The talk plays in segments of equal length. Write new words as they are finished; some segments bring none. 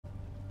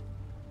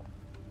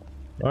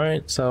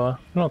Alright, so I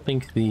don't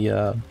think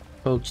the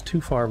boat's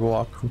too far of a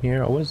walk from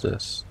here. Oh, what is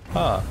this?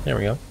 Ah, there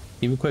we go.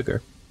 Even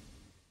quicker.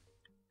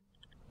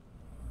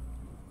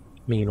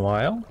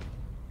 Meanwhile,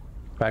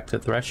 back to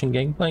threshing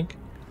Gangplank.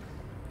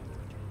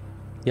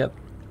 Yep.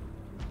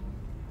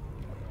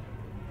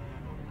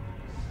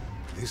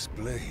 This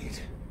blade,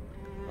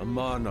 a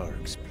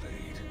monarch's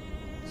blade,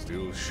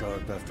 still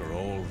sharp after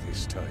all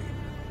this time.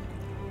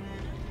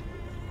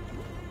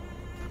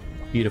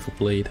 Beautiful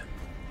blade.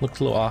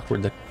 Looks a little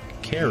awkward to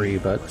carry,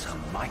 but He was a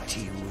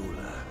mighty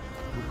ruler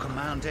who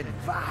commanded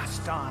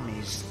vast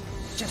armies,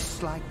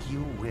 just like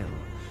you will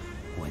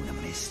when the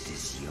mist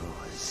is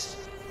yours.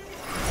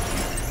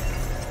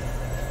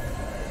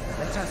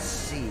 Let us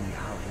see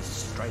how his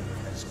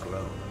strength has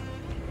grown.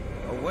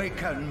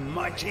 Awaken,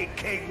 mighty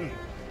king!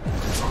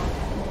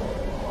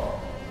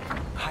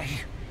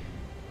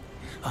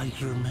 I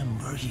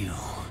remember you.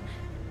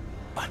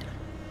 But...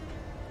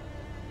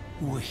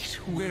 wait,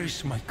 where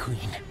is my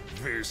queen?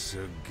 This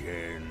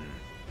again.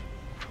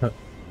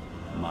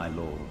 My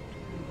lord,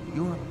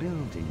 you are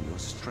building your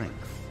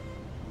strength.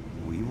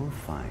 We will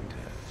find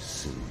her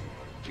soon.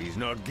 He's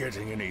not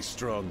getting any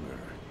stronger.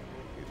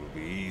 It'll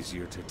be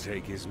easier to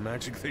take his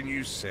magic than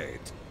you said.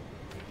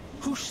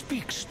 Who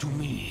speaks to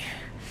me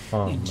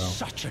oh in no.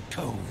 such a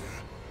tone?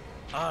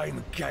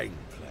 I'm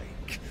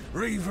Gangplank,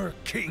 Reaver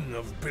King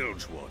of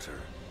Bilgewater.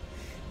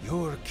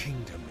 Your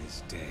kingdom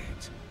is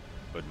dead,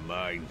 but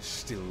mine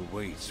still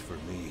waits for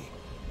me.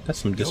 That's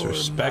some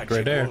disrespect Your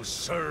right there. magic will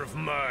serve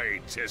my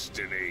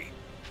destiny.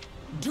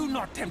 Do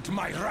not tempt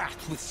my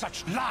wrath with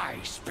such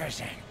lies,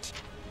 peasant.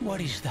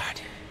 What is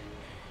that?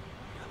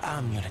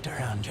 Amulet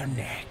around your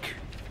neck.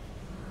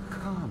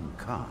 Calm,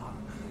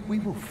 calm. We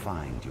will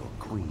find your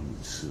queen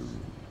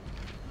soon.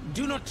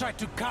 Do not try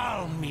to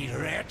calm me,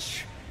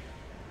 wretch.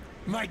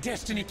 My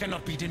destiny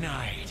cannot be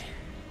denied.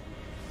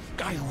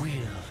 I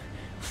will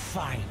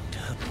find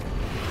her.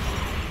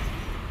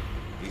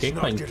 He's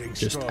not Gangplank getting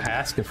just stronger.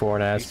 asking for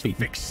an ass He's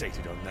beating.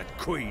 fixated on that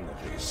queen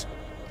of his.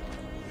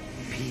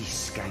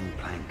 Peace,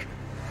 Gangplank.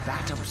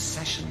 That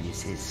obsession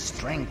is his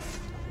strength.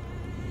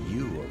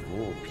 You of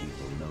all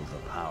people know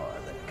the power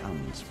that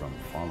comes from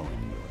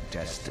following your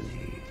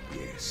destiny.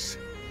 Yes,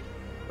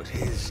 but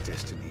his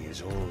destiny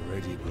is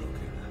already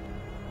broken.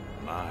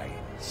 Mine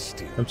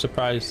still I'm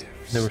surprised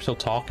lives. they were still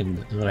talking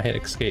when I hit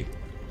escape.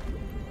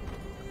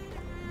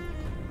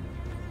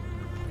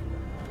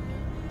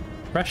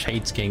 Fresh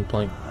hates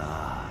Gangplank.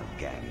 Ah,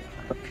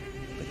 Gangplank.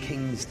 The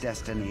king's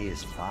destiny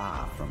is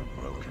far from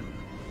broken.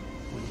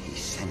 When he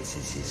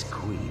senses his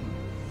queen,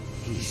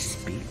 he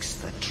speaks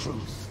the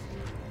truth.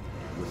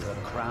 With her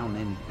crown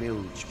in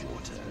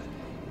Bilgewater,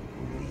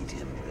 lead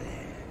him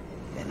there,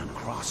 then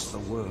across the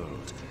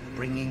world,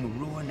 bringing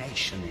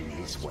ruination in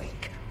his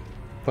wake.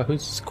 But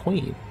who's his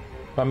queen?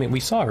 I mean, we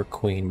saw her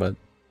queen, but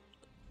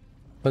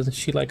wasn't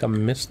she like a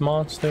mist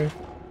monster?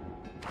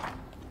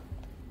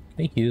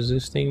 Can I use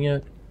this thing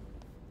yet?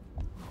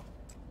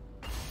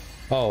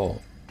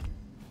 Oh.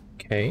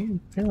 Okay.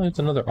 Apparently it's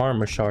another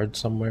armor shard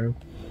somewhere.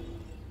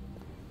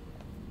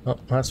 Oh,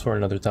 that's for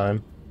another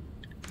time.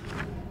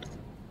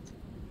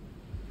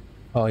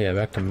 Oh yeah,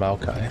 back to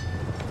Maokai. I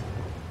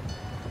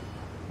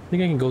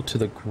think I can go to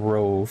the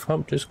Grove.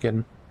 Oh, just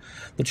kidding.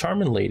 The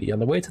Charming Lady on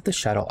the way to the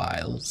Shadow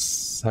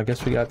Isles. I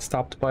guess we got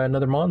stopped by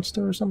another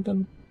monster or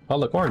something. Oh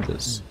look,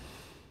 oranges.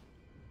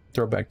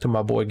 Throwback to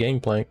my boy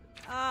Gangplank.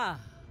 Ah,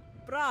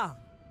 Bram.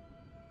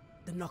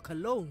 The knock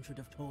alone should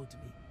have told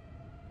me.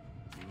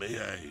 May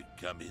I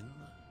come in?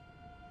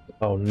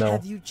 Oh no.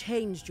 Have you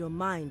changed your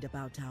mind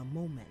about our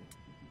moment?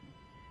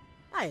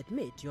 I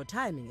admit your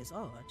timing is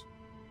odd.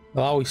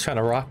 I'm always trying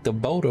to rock the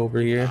boat over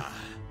here.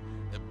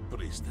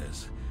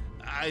 Priestess,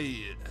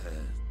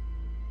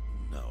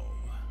 no.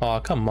 Oh,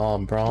 come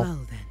on, bro.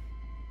 Well then.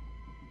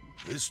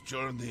 This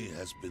journey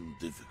has been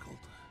difficult.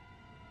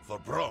 For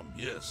Brom,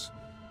 yes,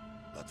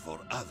 but for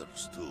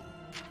others too.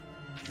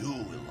 You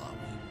will allow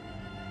me.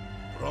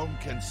 Brom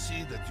can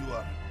see that you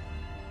are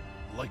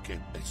like a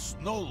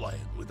snow lion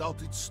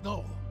without its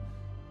snow.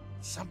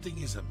 Something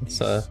is amiss.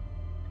 It's a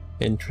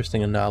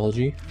interesting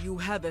analogy. You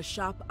have a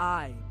sharp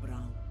eye,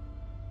 Brown.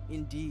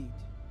 Indeed,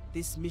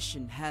 this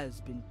mission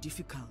has been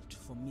difficult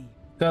for me.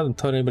 I haven't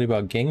told anybody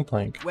about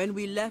Gangplank. When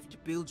we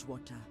left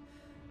Bilgewater,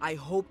 I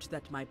hoped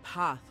that my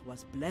path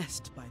was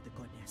blessed by the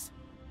goddess.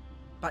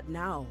 But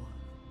now,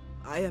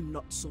 I am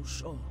not so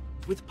sure.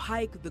 With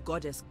Pike, the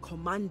goddess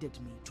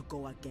commanded me to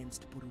go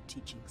against Buru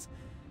teachings.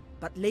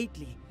 But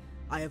lately,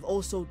 I have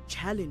also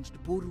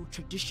challenged Buru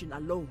tradition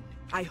alone.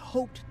 I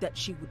hoped that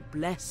she would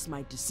bless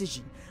my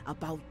decision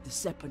about the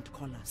Serpent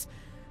Collars.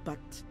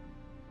 But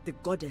the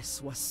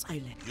goddess was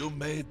silent. You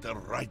made the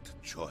right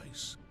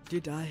choice.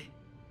 Did I?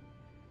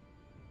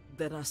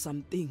 There are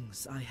some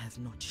things I have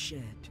not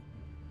shared.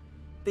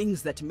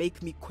 Things that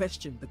make me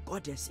question the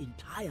goddess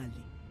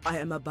entirely. I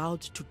am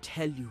about to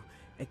tell you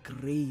a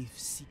grave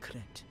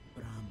secret,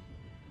 Bram.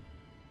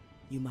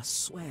 You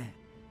must swear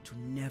to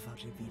never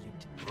reveal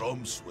it.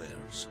 Brom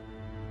swears.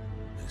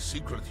 The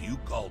secret you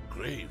call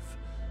grave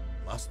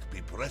must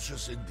be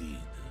precious indeed.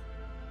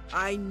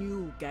 I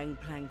knew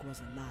Gangplank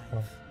was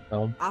alive.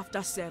 Oh.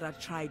 After Sarah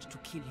tried to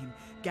kill him,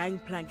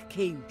 Gangplank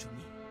came to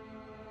me.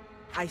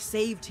 I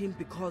saved him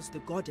because the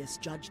goddess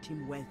judged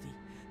him worthy,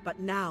 but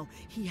now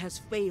he has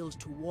failed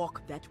to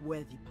walk that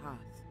worthy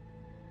path.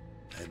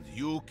 And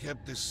you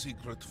kept the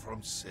secret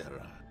from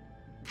Sarah.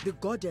 The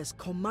goddess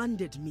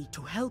commanded me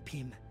to help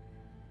him.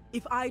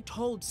 If I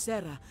told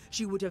Sarah,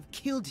 she would have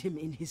killed him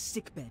in his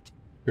sickbed.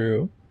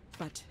 True.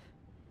 But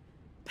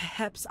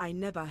perhaps I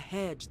never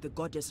heard the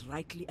goddess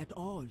rightly at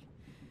all.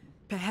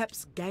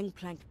 Perhaps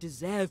Gangplank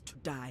deserved to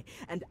die,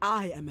 and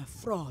I am a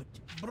fraud.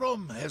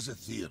 Brom has a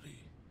theory.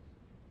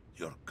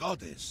 Your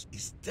goddess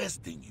is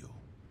testing you,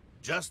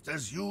 just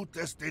as you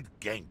tested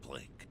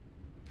Gangplank.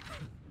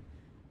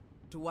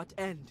 To what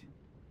end?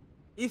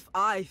 If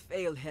I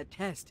fail her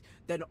test,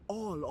 then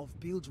all of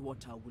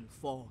Bilgewater will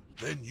fall.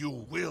 Then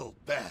you will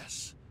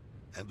pass,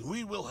 and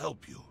we will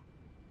help you.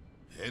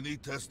 Any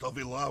test of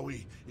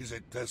Illaoi is a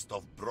test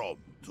of Brom,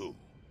 too.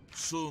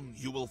 Soon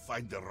you will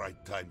find the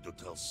right time to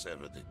tell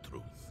Sarah the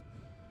truth.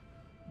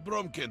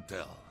 Brom can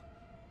tell.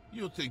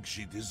 You think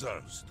she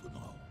deserves to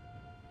know.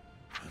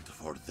 And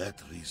for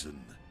that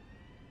reason,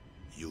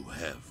 you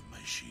have my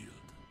shield.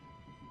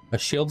 A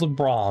shield of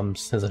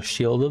Brahms is a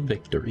shield of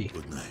victory.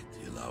 Good night,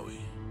 Illaoi.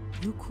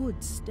 You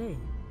could stay.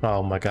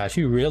 Oh my gosh,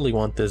 you really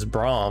want this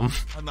Brahm.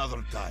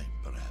 Another time,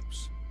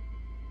 perhaps.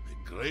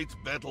 A great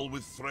battle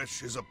with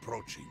Thresh is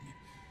approaching,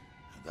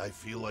 and I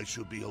feel I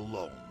should be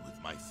alone with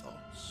my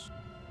thoughts.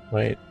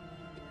 Wait.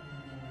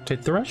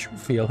 Did Thresh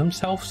reveal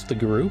himself to the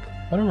group?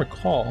 I don't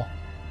recall.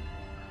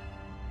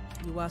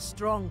 You are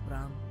strong,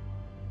 Bram.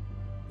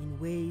 In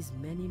ways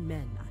many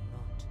men are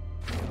not.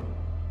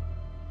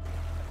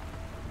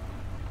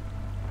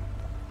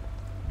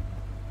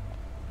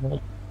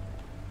 Well,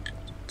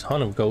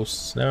 ton of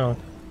ghosts now.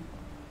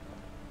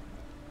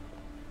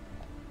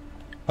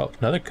 Oh,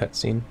 another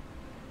cutscene.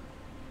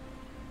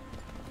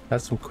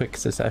 That's some quick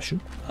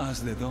succession.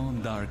 As the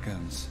dawn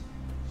darkens,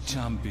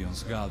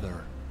 champions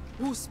gather.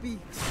 Who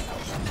speaks?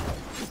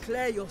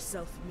 Declare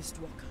yourself,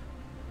 Mistwalker.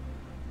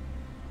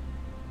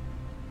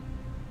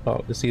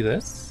 Oh, you see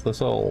this?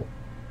 This little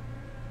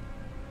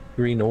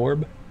green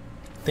orb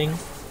thing?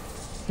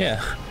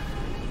 Yeah.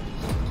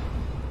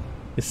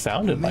 It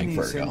sounded like Many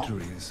Virgo.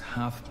 centuries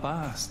have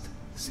passed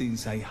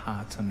since I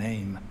had a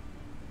name.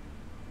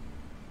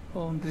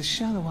 On the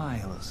Shadow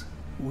Isles,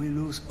 we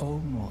lose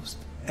almost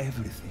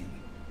everything.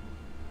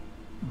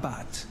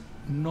 But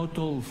not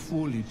all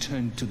fully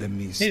turn to the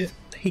mist.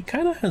 He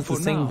kind of has the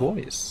For same now,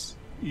 voice.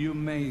 You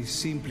may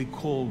simply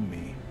call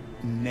me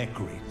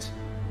Necrit.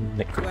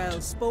 Necrit.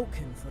 Well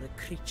spoken for a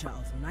creature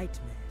of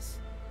nightmares.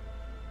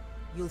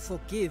 You'll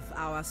forgive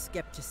our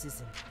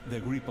skepticism. The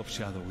grip of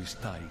Shadow is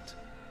tight.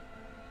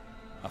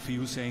 A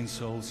few sane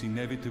souls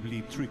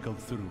inevitably trickle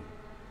through.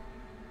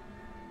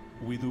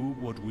 We do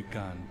what we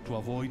can to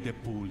avoid the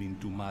pull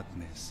into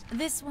madness.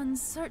 This one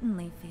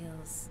certainly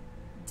feels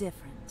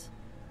different.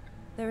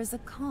 There is a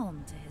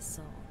calm to his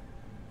soul,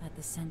 at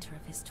the center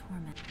of his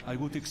torment. I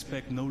would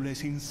expect no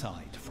less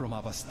insight from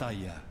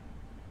Avastaya.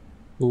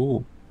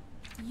 Ooh.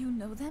 You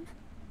know them?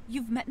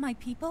 You've met my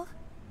people?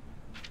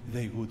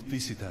 They would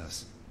visit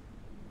us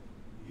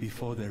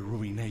before their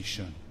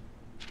ruination.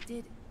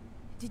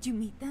 Did you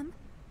meet them?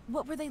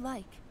 What were they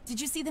like? Did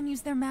you see them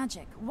use their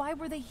magic? Why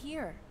were they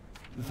here?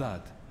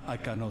 That I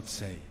cannot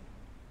say.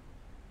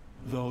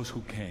 Those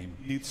who came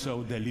did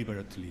so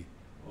deliberately,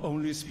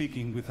 only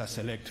speaking with a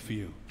select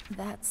few.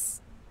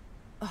 That's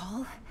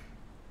all?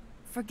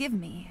 Forgive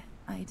me.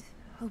 I'd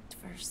hoped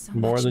for so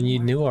More much than you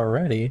knew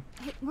already.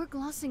 Hey, we're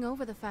glossing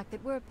over the fact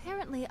that we're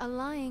apparently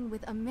allying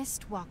with a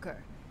Mistwalker.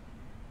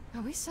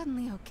 Are we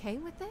suddenly okay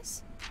with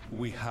this?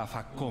 We have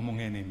a common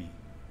enemy.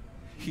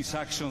 His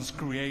actions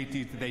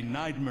created the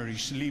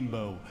nightmarish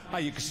limbo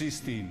I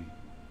exist in,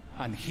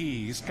 and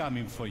he is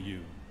coming for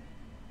you.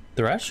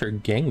 Thresh or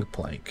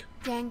Gangplank?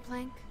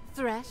 Gangplank?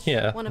 Thresh?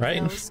 Yeah, One of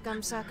right? those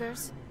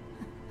scumsuckers?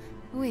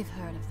 We've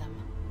heard of them.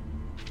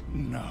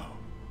 No,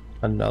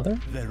 Another?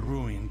 the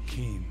Ruined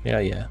King.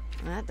 Yeah.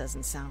 That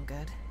doesn't sound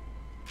good.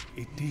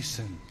 It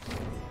isn't.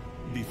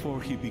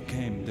 Before he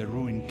became the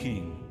Ruined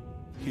King,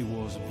 he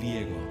was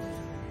Viego,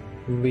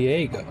 a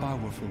Viego.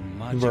 powerful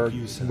magic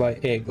user,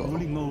 Viego.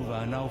 ruling over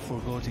a now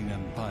forgotten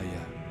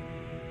empire.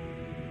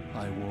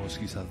 I was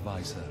his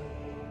advisor.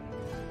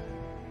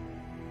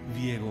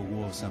 Viego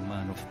was a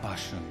man of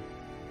passion,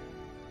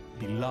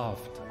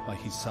 beloved by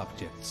his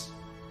subjects.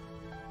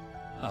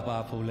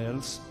 Above all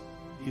else,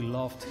 he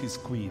loved his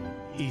queen,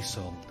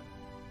 Isolde.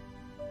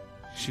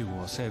 She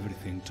was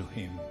everything to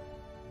him.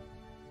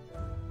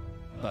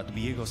 But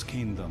Viego's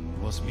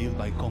kingdom was built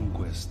by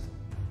conquest.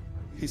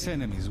 His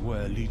enemies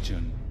were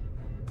legion,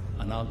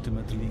 and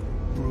ultimately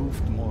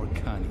proved more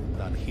cunning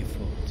than he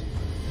thought.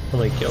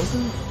 Well, they killed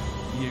him?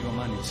 Viego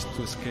managed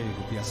to escape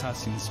with the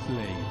assassin's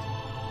blade,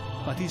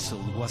 but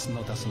Isolde was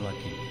not as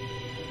lucky.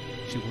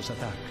 She was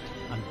attacked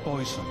and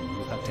poisoned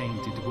with a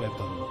tainted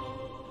weapon.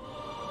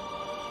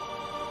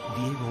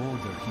 Viego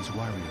ordered his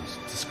warriors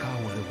to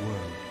scour the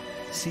world,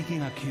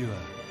 seeking a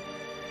cure.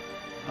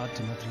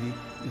 Ultimately,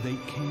 they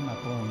came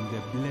upon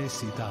the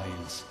Blessed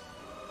Isles,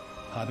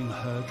 having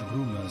heard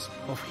rumors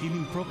of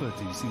healing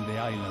properties in the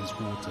island's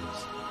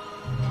waters.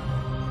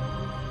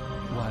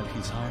 While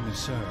his army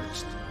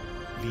searched,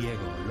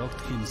 Viego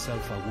locked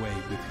himself away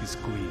with his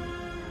queen.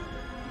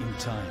 In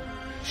time,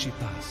 she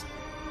passed,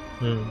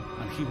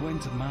 and he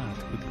went mad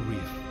with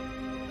grief.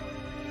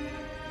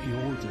 He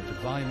ordered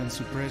violent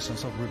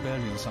suppressions of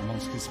rebellions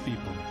amongst his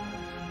people,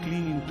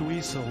 clinging to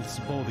Isolde's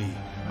body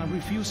and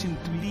refusing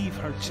to leave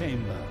her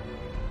chamber.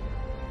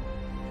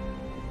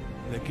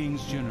 The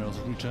king's generals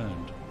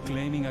returned,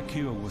 claiming a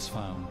cure was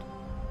found.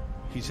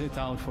 He set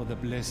out for the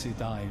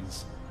Blessed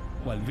Isles,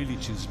 while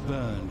villages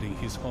burned in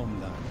his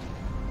homeland.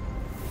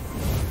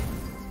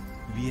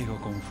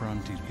 Viego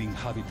confronted the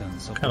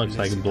inhabitants of the Looks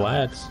like Blessed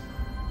Vlad. Isles.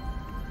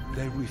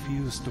 They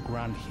refused to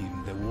grant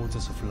him the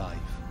waters of life,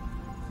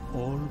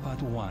 all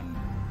but one.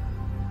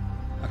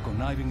 A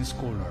conniving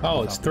scholar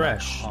Oh, with it's a black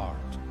Thresh. heart.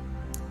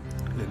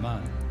 The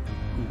man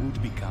who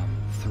would become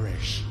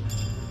Thresh.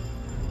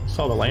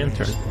 Saw the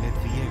lantern. Thresh led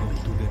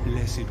Viego to the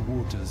blessed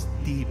waters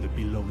deep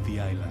below the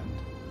island.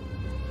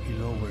 He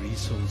lowered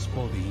Isolde's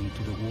body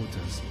into the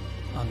waters,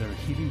 and their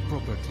healing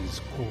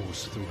properties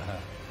coursed through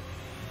her.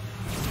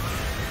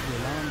 The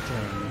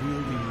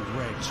lantern-wielding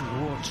wretch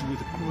watched with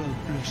cruel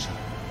pleasure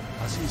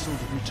as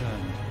Isolde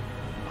returned,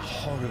 a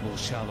horrible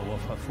shadow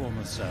of her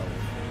former self.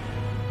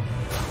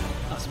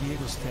 As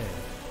Viego stared,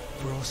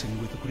 frozen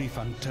with grief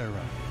and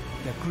terror,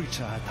 the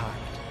creature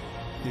attacked.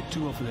 The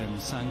two of them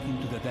sank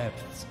into the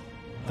depths,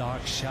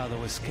 dark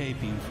shadow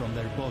escaping from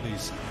their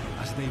bodies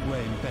as they were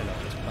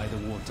enveloped by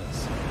the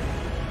waters.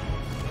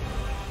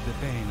 The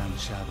pain and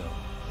shadow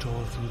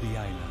tore through the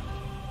island,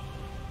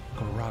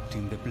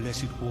 corrupting the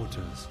blessed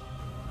waters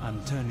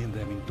and turning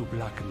them into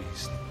black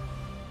mist.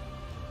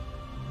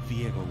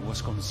 Viego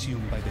was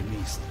consumed by the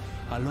mist,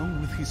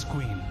 along with his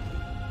queen,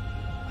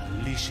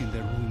 unleashing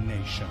the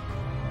ruination.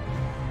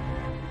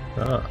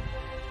 Ah.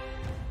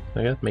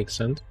 I guess that makes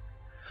sense.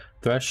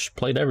 Thresh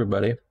played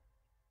everybody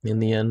in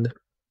the end.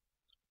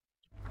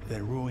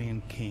 The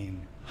ruined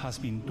king has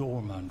been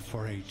dormant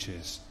for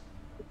ages.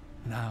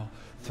 Now,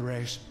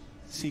 Thresh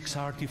seeks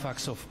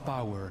artifacts of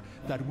power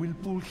that will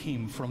pull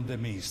him from the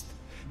mist,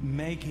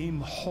 make him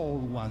whole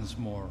once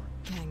more.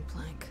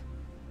 Gangplank.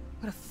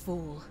 What a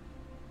fool.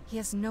 He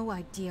has no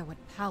idea what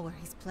power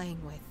he's playing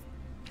with.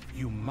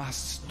 You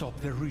must stop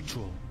the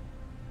ritual.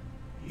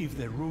 If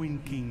the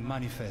ruined king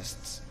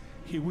manifests,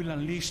 he will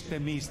unleash the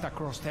mist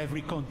across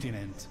every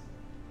continent.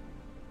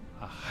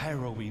 A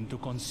heroine to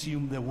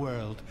consume the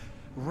world,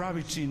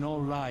 ravaging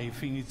all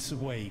life in its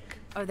wake.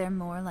 Are there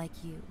more like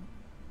you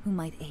who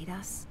might aid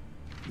us?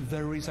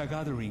 There is a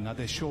gathering at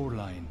the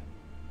shoreline,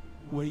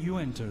 where you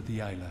entered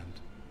the island.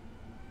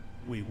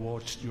 We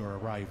watched your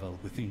arrival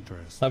with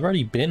interest. I've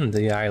already been to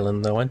the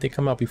island though. Why didn't they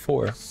come out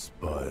before?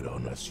 Spied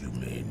on us, you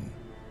mean?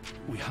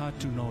 We had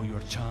to know your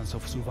chance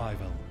of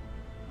survival,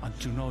 and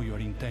to know your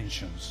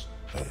intentions.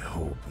 I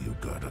hope you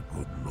got a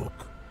good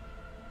look,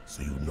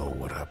 so you know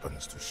what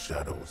happens to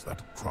shadows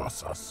that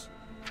cross us.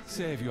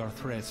 Save your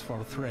threats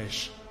for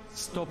Thresh.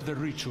 Stop the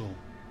ritual.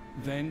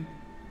 Then,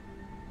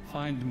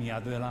 find me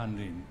at the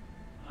landing,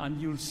 and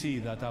you'll see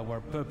that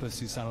our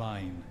purposes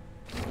align.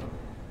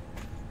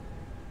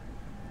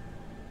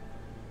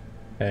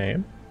 Okay.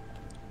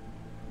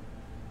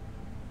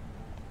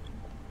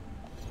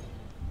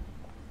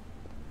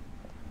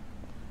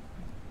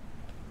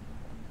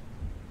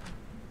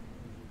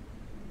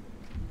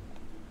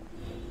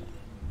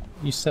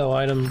 You sell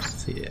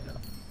items? Yeah.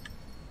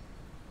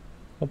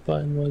 What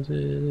button was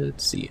it?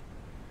 C.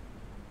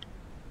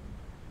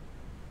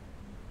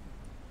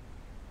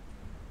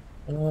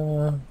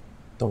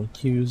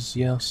 Don't use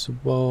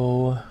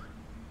Yasuo.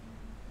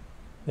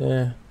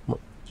 Eh,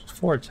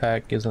 4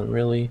 attack isn't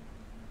really.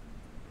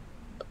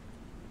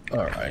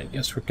 Alright,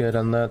 guess we're good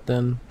on that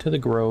then. To the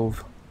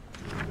Grove.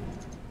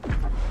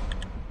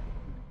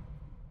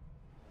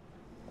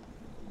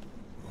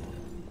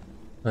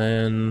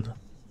 And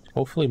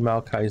hopefully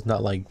Maokai's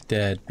not like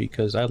dead,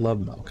 because I love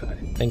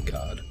Maokai. Thank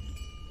God.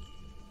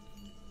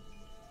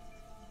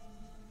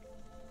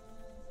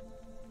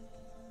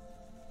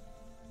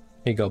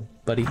 Here you go,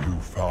 buddy. You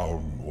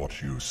found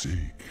what you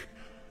seek.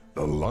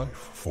 The life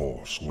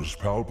force was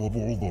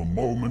palpable the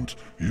moment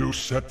you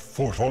set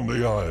foot on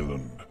the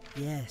island.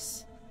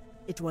 Yes.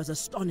 It was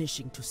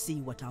astonishing to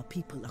see what our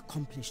people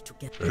accomplished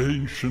together.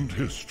 Ancient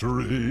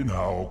history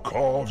now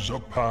carves a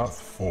path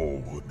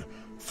forward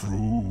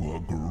through a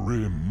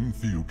grim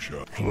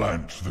future.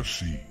 Plant the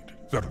seed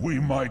that we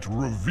might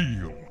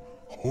reveal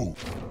hope.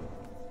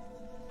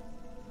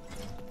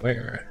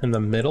 Where? In the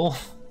middle?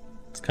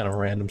 It's kind of a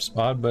random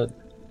spot, but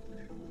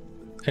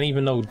I didn't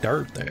even know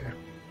dirt there.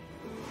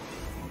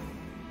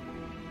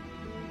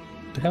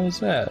 What the hell is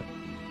that?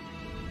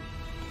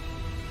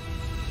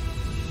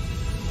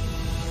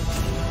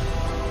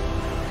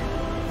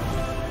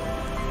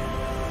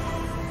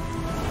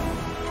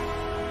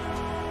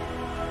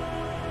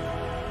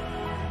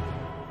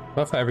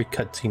 What if every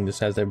cutscene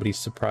just has everybody's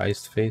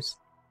surprised face?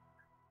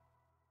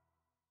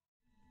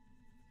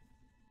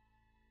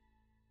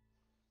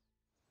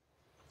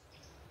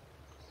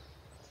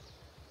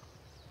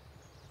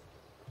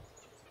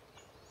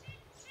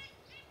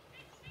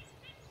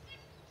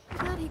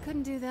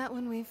 couldn't do that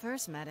when we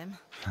first met him.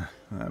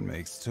 That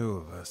makes two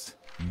of us.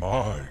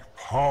 My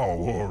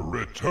power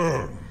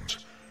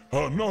returns.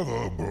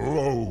 Another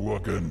blow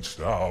against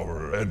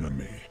our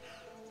enemy.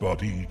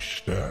 But each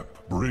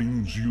step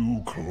brings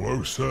you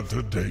closer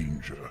to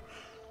danger.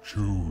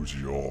 Choose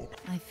your...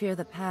 I fear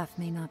the path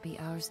may not be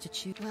ours to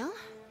choose. Well,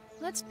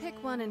 let's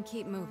pick one and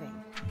keep moving.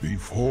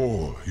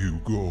 Before you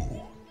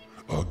go,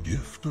 a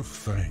gift of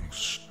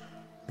thanks.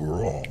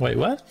 Braum. Wait,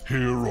 what?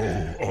 Hero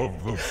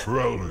of the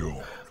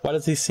Freljord. Why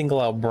does he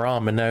single out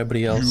Braum and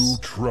nobody else? You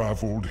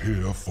traveled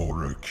here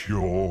for a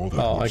cure that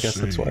I would guess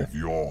that's why. save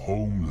your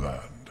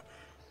homeland,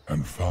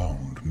 and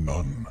found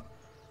none.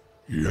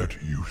 Yet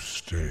you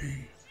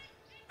stay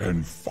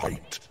and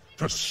fight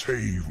to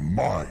save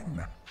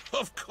mine.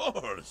 Of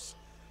course!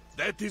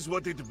 That is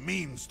what it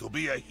means to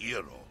be a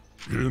hero.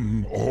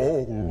 In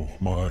all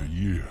my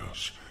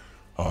years,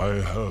 I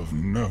have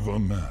never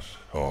met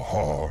a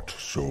heart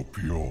so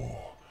pure.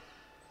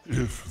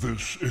 If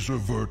this is a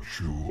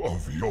virtue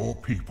of your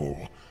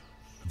people,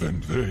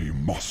 then they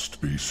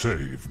must be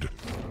saved.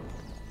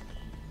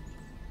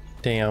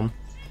 Damn.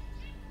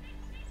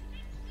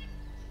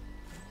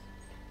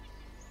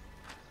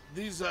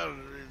 These are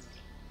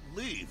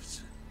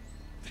leaves.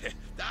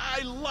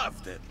 I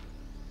love them.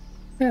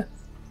 Yeah.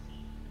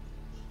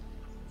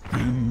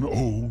 In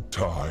old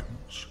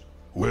times,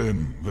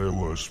 when there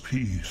was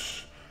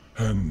peace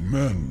and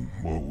men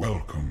were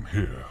welcome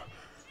here,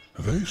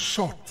 they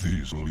sought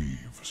these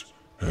leaves,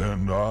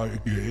 and I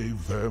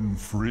gave them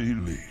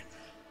freely.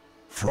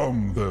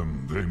 From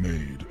them they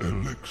made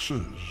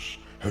elixirs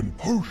and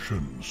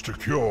potions to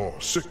cure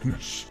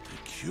sickness.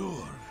 The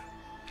cure?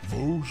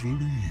 Those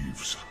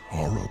leaves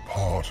are a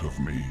part of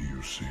me,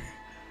 you see.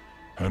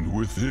 And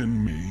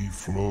within me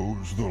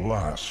flows the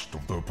last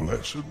of the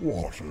blessed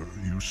water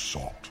you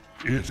sought.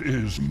 It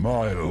is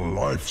my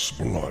life's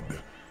blood,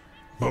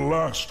 the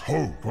last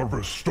hope of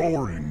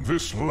restoring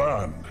this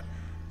land,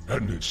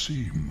 and it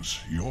seems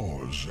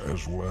yours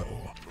as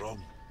well. Braum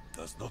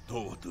does not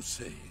know what to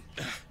say.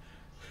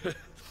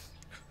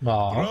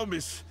 Aww. Braum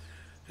is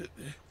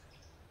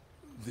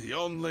the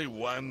only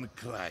one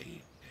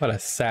crying. What a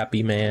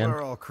sappy man.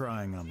 We're all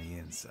crying on the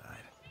inside.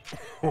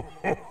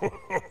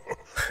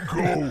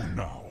 Go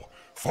now,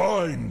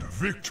 find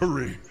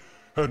victory,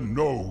 and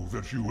know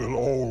that you will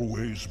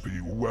always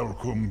be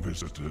welcome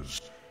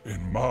visitors in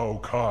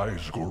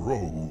Maokai's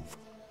Grove.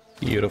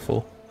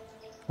 Beautiful.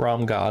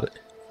 Braum got it.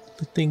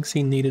 The things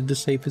he needed to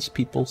save his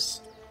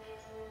peoples.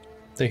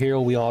 The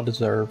hero we all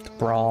deserved,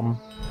 Braum.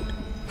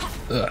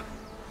 Ugh.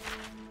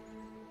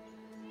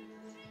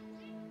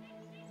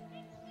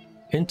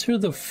 Enter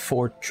the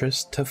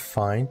fortress to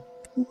find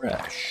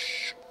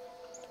Thresh.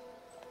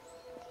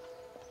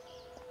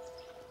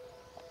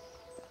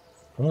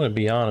 I'm gonna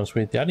be honest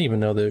with you, I didn't even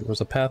know there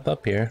was a path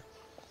up here.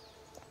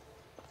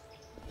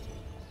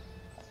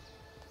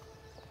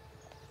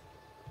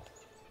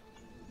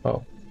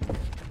 Oh.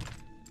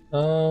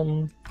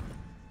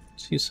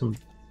 See some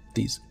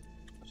these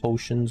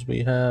potions we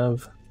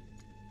have.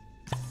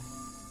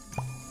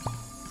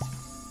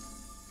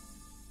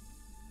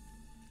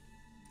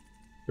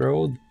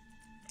 Throw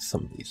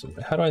some of these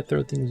away. How do I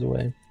throw things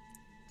away?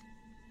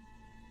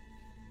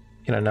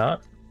 Can I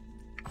not?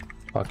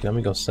 Fuck it, let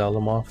me go sell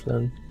them off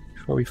then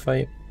before we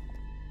fight.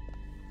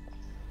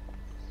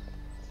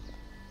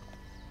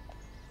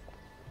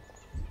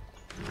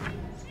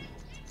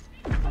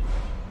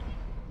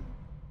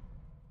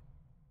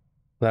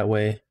 That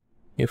way,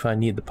 if I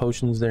need the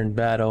potions there in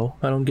battle,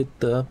 I don't get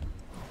the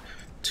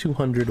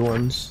 200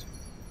 ones.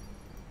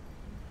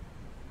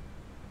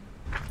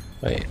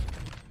 Wait.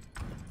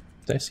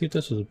 Did I see if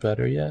this was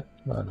better yet?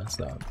 No, that's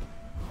not.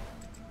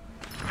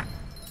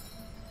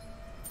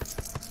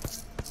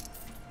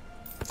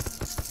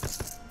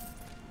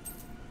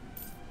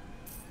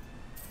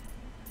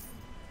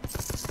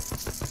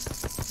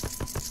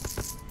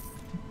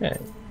 Okay.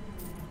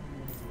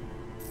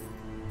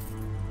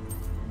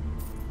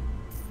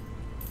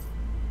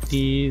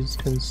 These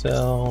can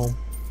sell.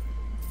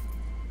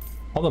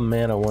 All the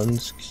mana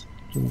ones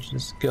can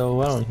just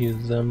go. I don't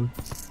use them.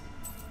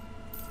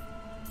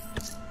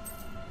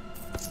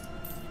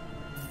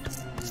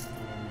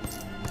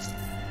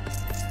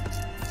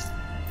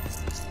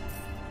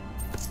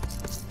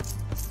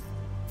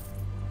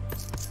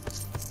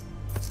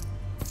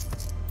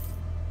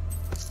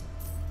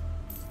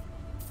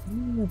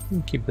 I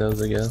can keep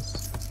those, I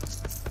guess.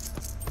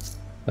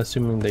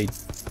 Assuming they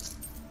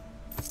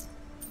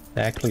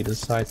actually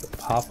decide to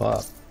pop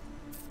up.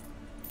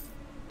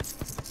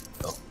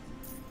 Oh.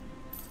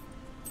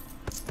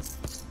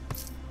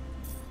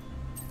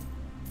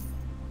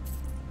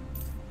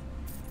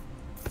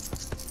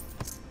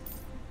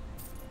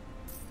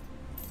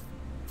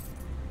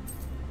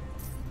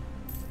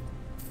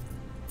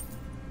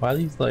 Why are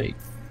these like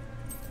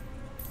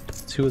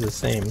two of the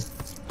same?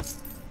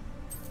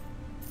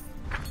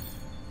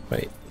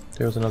 Wait,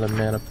 there was another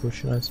mana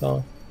potion I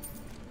saw.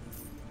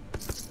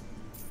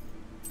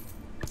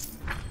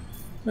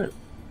 Right,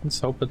 let's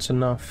hope it's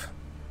enough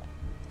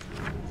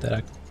that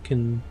I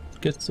can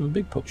get some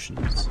big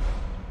potions.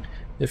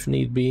 if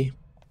need be.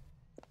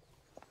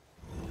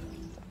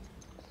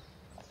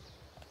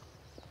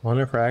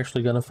 Wonder if we're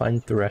actually gonna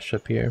find Thresh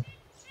up here.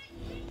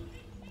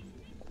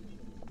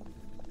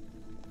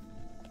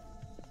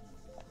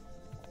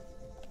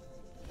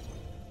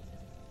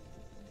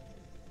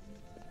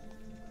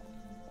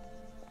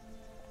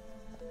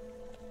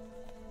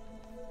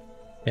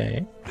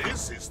 Okay.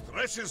 This is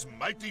Thresh's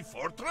mighty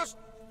fortress?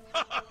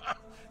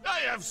 I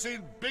have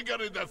seen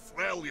bigger in the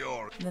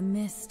Freljord. The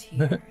mist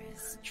here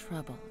is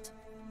troubled,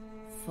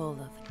 full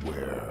of...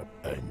 We're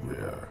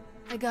angrier.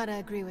 I gotta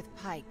agree with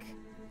Pike.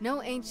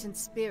 No ancient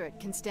spirit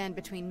can stand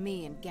between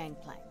me and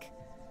Gangplank.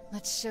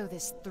 Let's show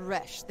this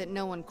Thresh that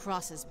no one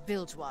crosses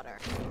Bilgewater.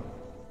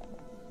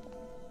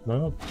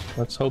 Well,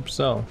 let's hope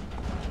so.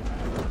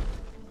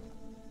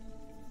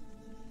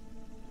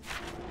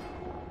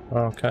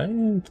 Okay,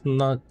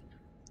 not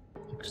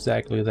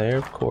exactly there,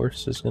 of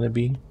course. There's gonna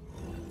be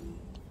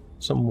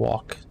some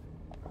walk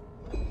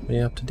we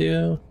have to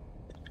do.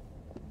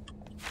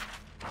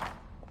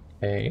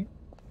 Hey,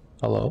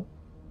 hello.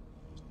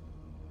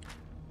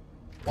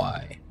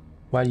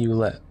 Why do you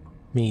let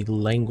me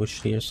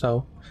languish here?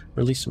 So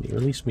release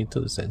me to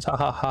the sense. Ha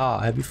ha ha,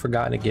 have you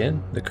forgotten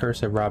again? The curse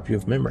had robbed you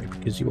of memory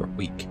because you are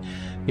weak.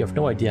 You have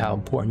no idea how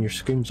important your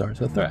screams are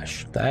to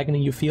Thresh. The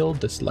agony you feel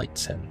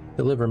dislights him.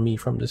 Deliver me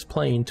from this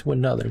plane to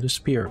another, the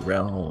spirit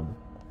realm.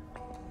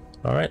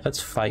 Alright, let's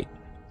fight.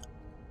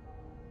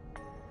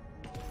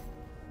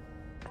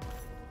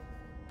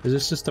 Is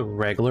this just a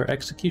regular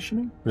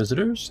executioner?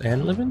 Visitors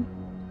and living?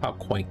 How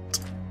quaint.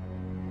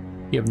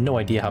 You have no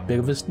idea how big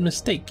of a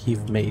mistake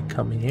you've made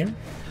coming here,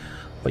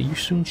 but you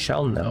soon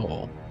shall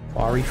know.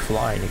 Ari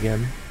flying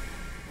again.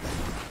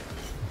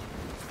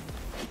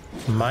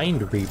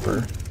 Mind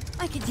Reaper.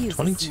 I could use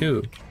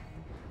 22.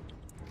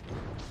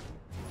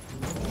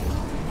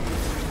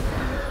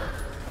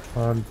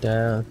 On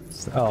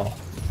death. Oh.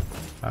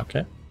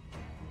 Okay.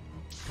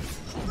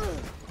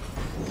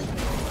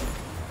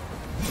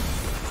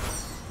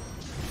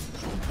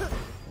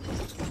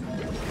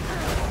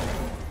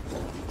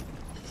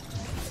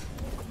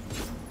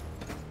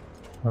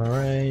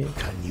 Alright.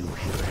 Can you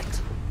hear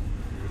it?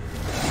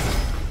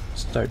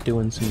 Start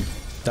doing some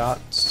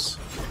dots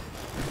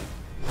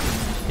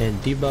and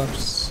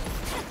debuffs.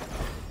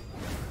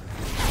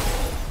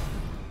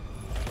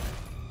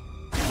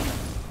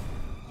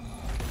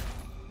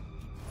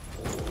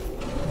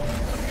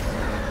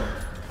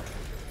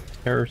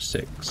 Terror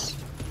 6.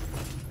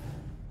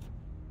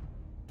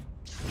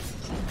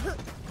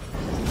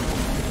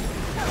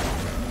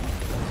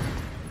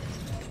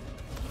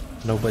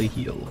 Nobody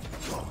heal.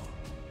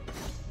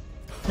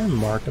 Can I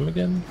mark him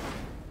again?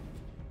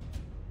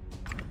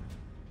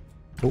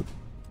 Oh,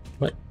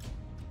 what?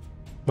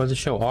 What does it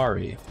show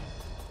Ari?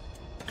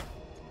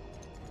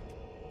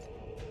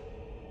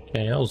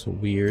 Okay, that was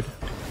weird.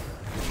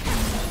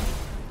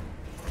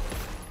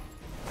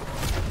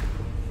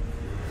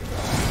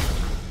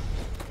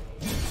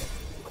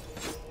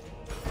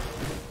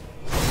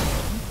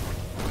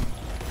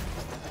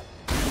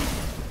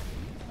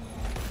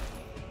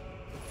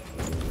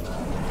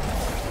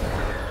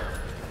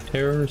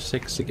 Terror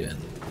 6 again.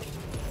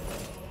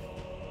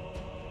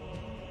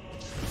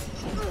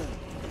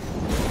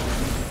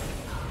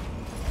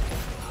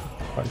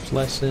 Harsh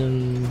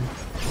lesson.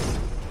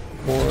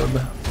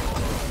 Orb.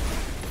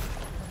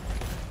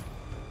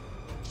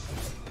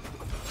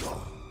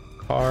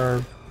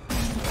 Carve.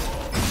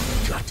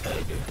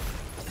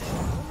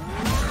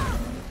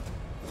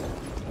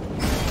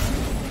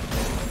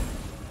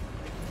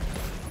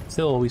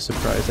 Still always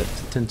surprised that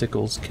the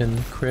tentacles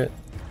can crit.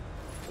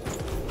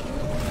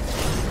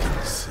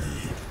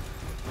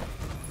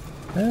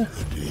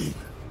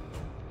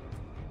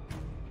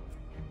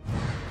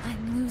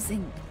 I'm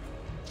losing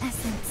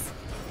essence.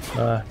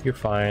 You're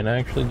fine. I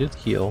actually did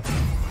heal.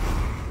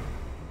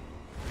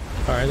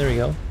 Alright, there we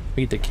go.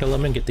 We get to kill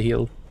him and get the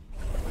heal.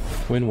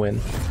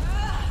 Win-win.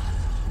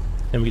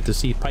 And we get to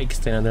see Pike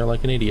standing there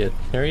like an idiot.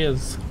 There he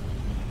is.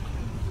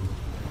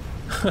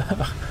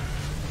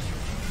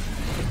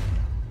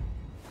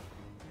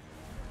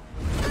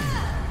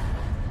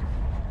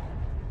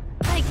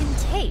 I can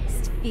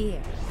taste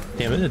fear.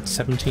 Damn it, it's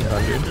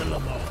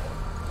 1700.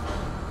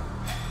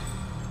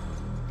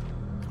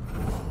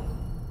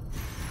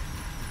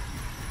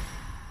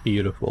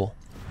 Beautiful.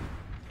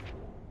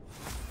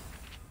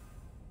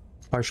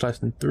 Harsh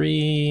lesson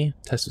 3.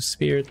 Test of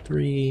Spirit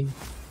 3.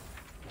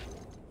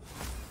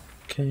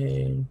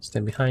 Okay.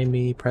 Stand behind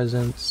me.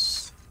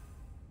 Presence.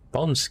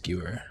 Bone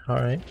Skewer.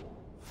 Alright.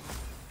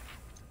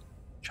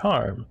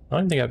 Charm. I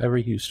don't think I've ever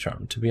used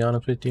Charm, to be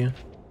honest with you.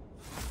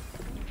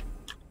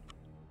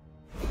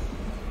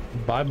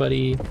 Bye,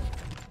 buddy.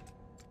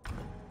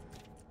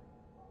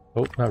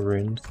 Oh, not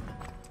ruined.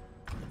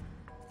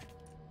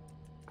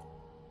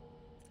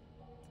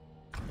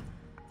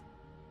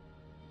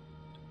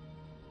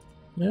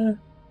 Yeah.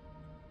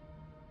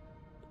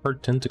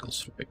 Hard Tentacle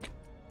Strike.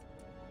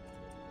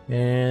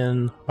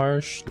 And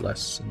Harsh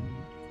Lesson.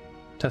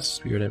 Test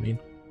Spirit, I mean.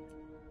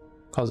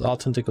 Cause all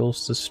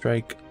tentacles to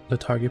strike the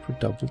target for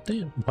double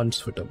damage. Once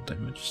for double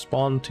damage.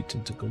 Spawn 2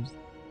 tentacles.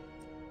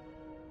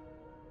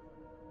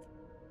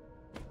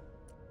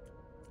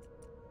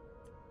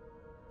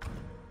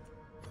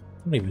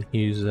 don't even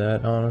use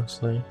that,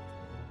 honestly.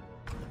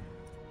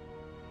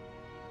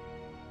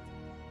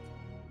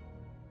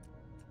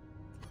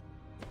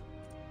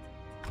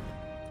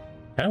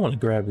 I want to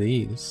grab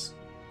these.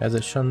 As a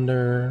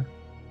Shunder.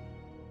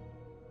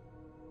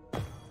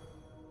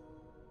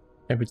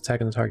 Every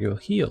attack on the target will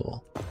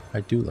heal.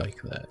 I do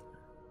like that.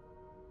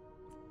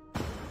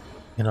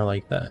 And I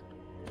like that.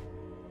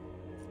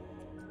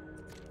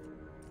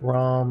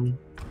 Rom.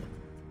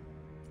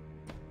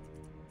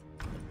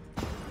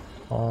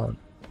 On.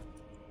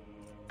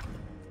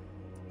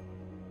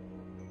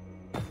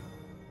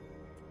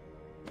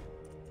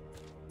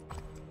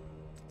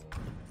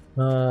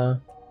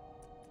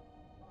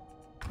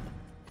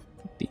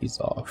 These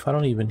off. I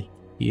don't even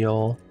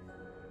heal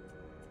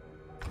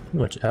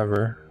much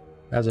ever.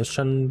 As a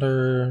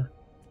Shunder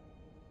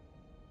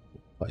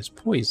applies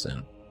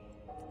poison.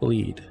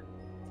 Bleed.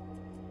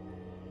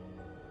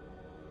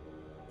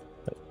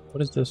 Wait,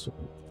 what is this?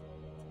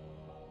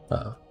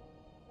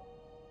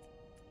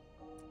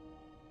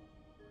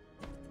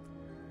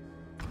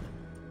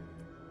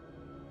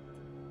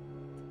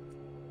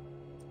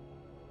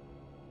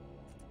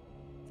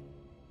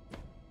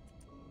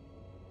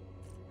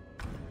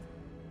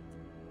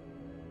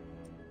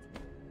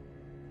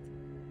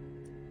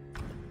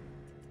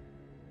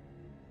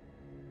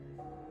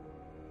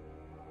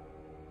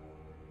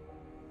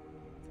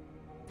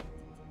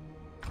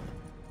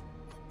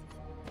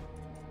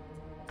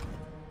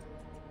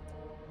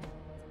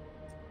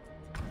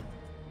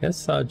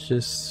 Guess I'll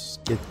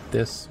just get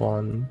this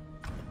one.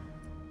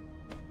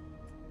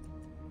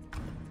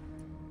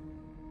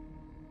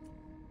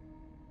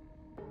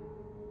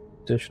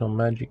 Additional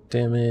magic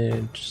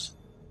damage.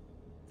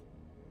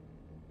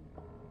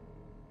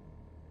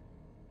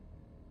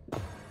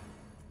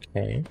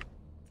 Okay.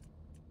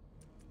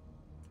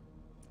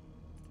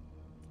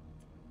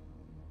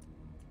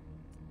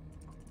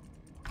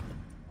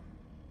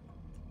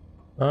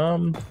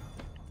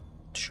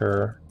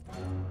 Sure.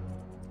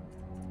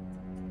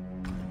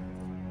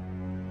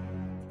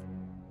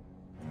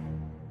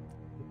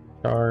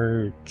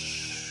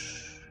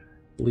 Charge,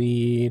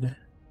 bleed.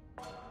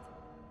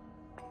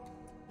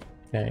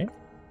 Okay.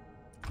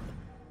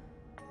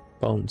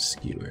 Bone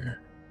skewer.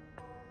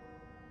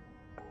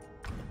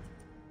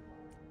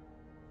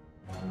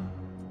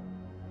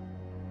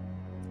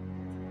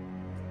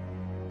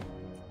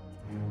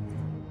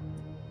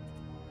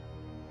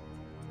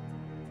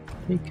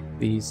 Take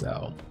these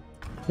out.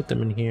 Put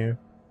them in here.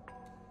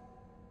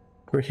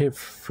 We're here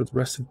for the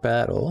rest of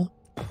battle.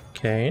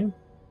 Okay.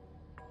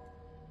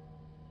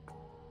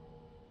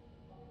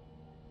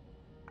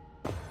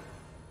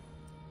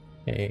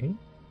 Okay.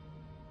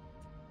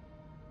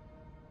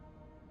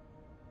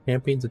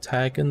 Champion's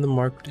attack and the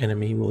marked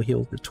enemy will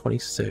heal for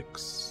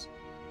 26.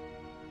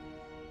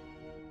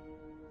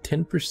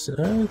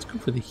 10%. Let's go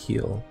for the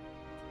heal.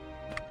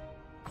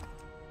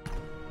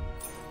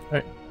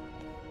 Alright.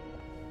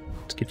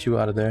 Let's get you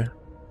out of there.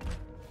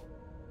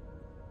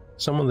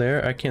 Someone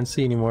there? I can't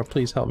see anymore.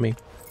 Please help me.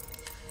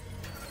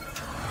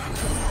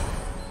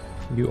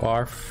 You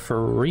are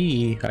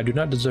free. I do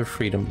not deserve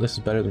freedom. This is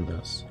better than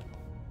this.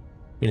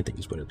 Anything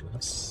is better than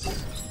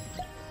this.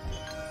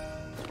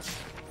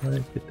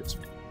 Alright, get this.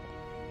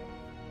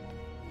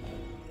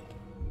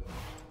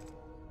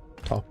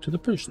 Talk to the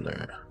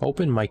prisoner.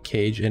 Open my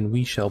cage and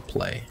we shall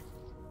play.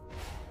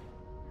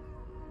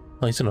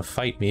 Well, he's gonna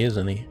fight me,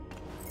 isn't he?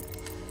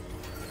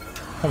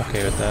 I'm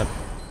okay with that.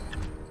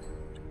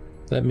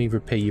 Let me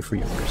repay you for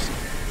your mercy.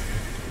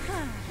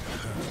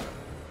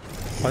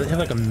 Why do they have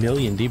like a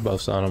million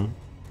debuffs on them?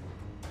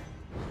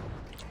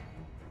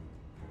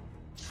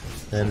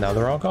 And now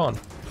they're all gone.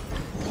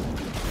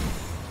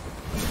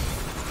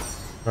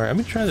 Alright, let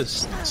me try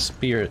this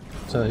spirit.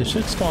 So it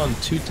should spawn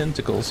 2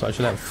 tentacles, so I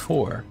should have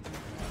 4.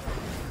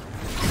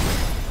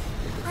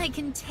 I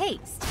can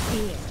taste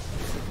fear.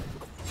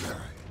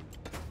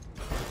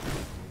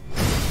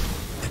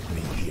 Let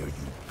me hear you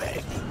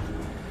beg.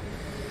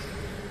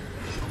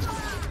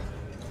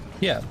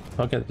 Yeah,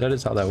 okay, that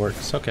is how that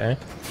works. Okay.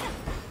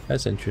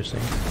 That's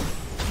interesting.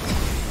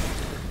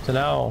 So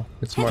now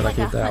it's more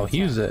likely that I'll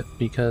use it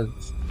because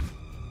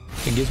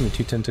it gives me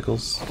 2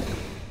 tentacles.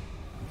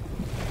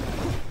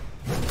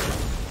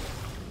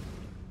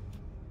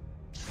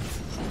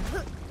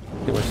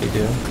 See what they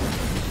do.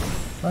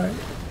 Alright.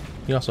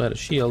 He also had a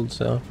shield,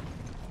 so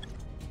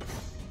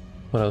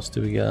what else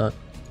do we got?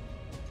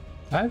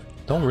 I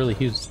don't really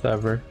use this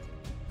ever.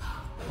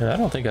 And I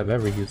don't think I've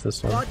ever used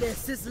this one.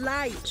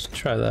 Let's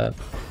try that.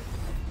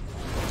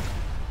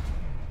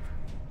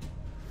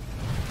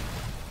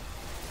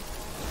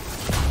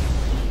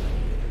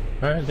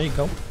 Alright, there you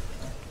go.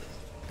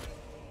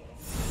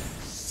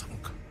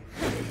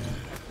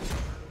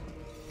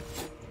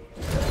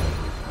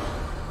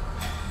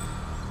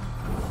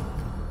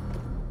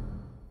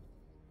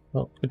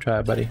 Well, good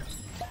try, buddy.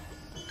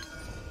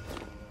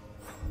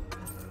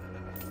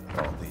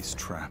 All these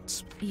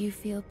traps. You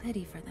feel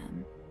pity for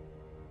them?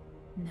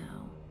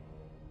 No.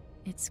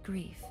 It's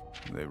grief.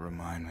 They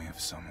remind me of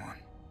someone.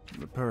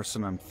 The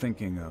person I'm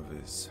thinking of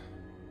is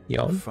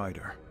Yon? a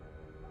fighter.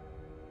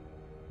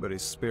 but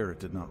his spirit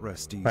did not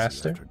rest easy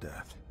Master? after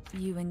death.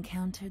 You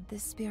encountered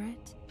this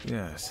spirit?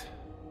 Yes.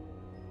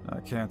 I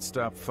can't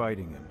stop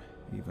fighting him,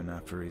 even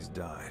after he's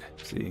died.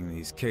 Seeing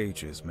these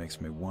cages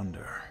makes me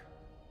wonder.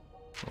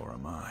 Or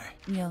am I?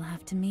 You'll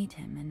have to meet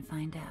him and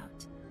find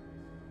out.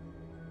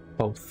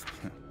 Both.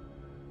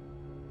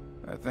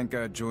 I think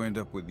I joined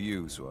up with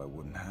you so I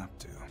wouldn't have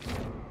to.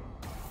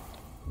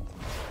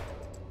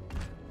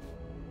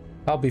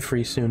 I'll be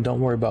free soon, don't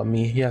worry about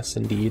me. Yes,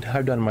 indeed.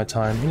 I've done my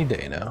time any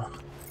day now.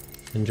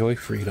 Enjoy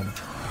freedom.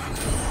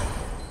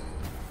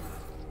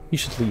 You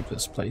should leave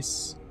this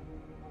place.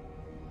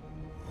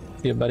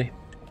 See ya, buddy.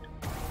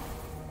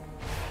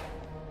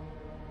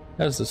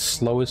 That is the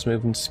slowest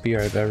moving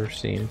spear I've ever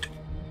seen.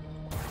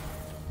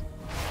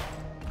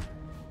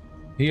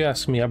 If you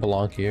ask me, I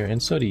belong here,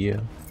 and so do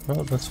you.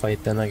 Well, let's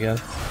fight then, I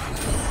guess.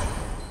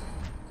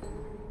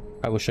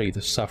 I will show you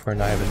the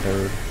suffering I have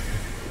endured.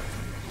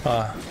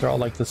 They're all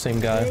like the same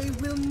guy. They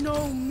will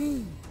know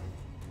me.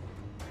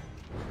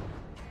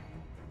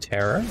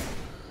 Terror?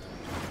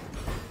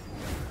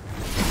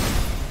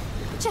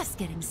 Just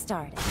getting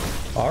started.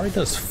 Ahri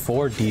does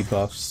 4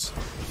 debuffs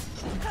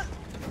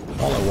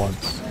all at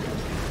once.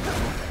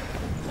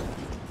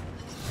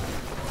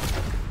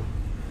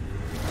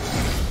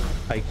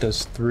 Pike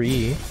does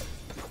 3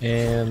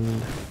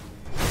 and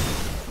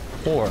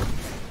 4.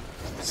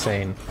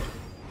 Insane.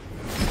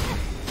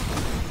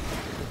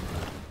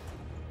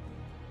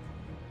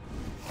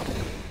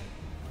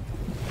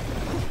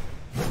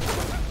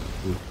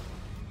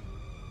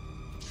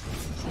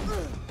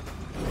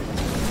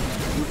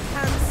 You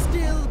can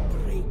still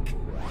break.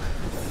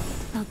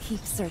 I'll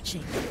keep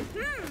searching.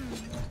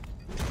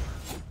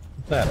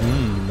 That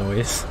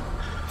noise.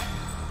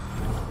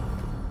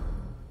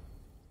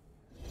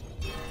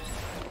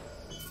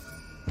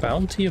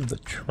 Bounty of the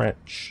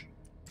Trench.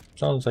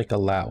 Sounds like a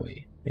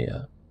Lowy.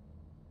 Yeah.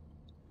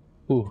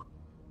 Ooh.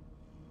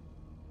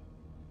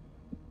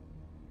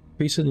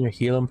 Increases your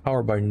healing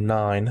power by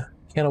 9.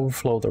 Can't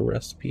overflow the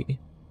recipe.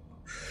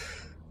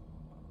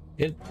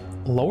 It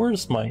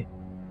lowers my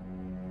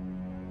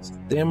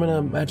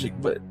stamina magic,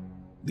 but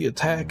the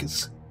attack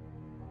is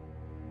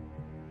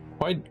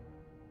quite...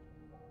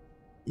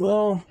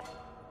 Well,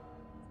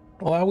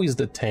 Lowy's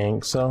the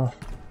tank, so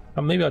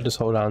maybe I'll just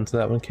hold on to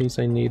that one in case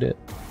I need it.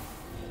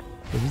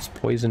 Is this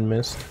Poison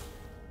Mist?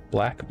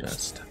 Black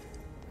Mist.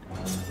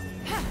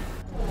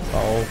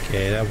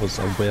 Okay, that was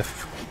a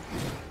whiff.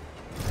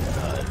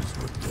 Eyes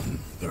looking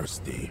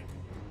thirsty.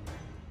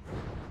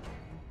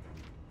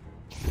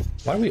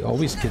 Why do we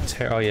always get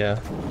terror? Oh yeah,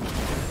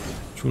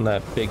 from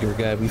that bigger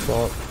guy we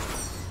fought.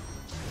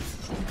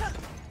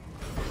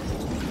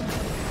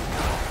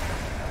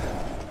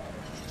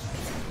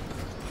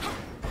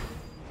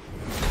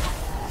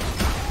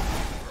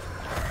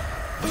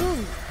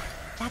 Ooh,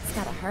 that's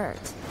gotta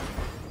hurt.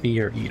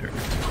 Fear Eater.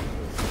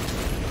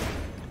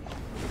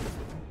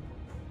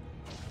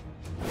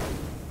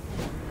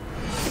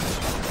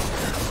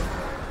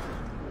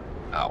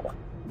 Ow.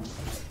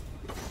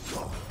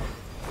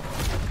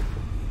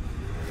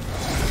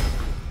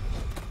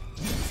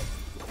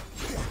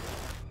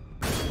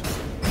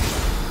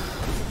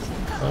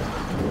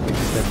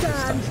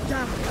 Stand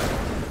down.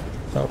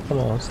 Oh,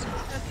 almost. A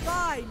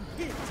fine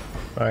hit.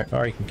 Alright,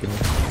 Ahri can kill me.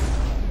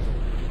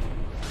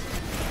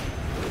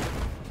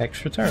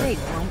 Extra turn. They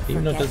won't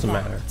Even though it forget doesn't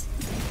that. matter.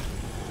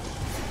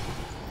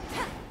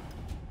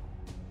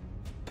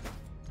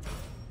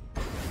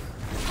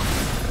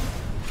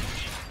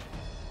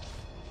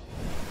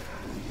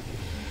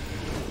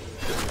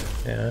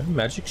 Yeah,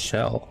 magic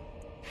shell.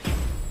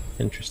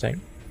 Interesting.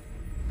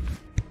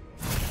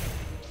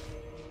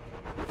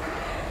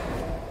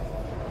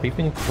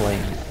 Creeping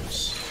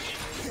flames.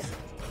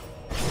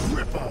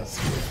 Rip us.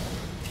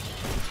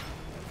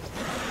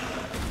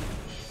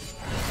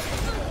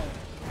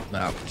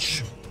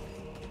 Ouch.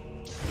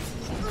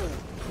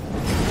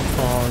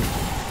 On.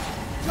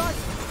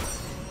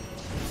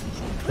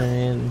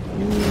 And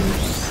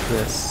use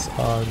this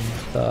on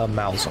the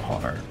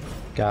Malzahar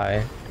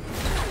guy.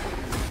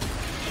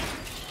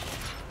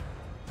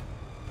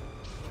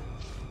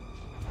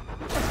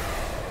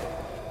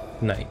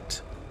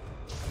 Knight.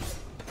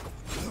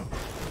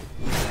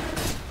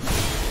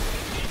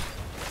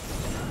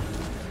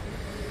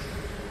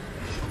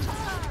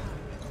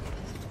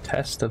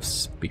 Test of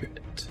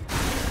Spirit.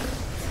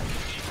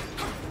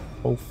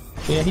 Oh,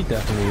 yeah, he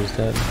definitely used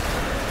that.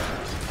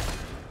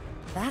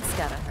 That's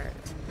gotta hurt.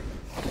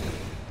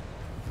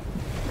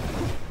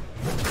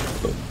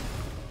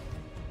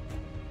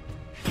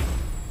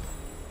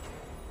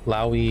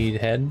 Lowy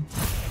head.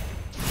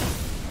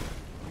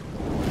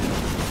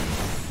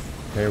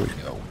 There we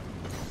go.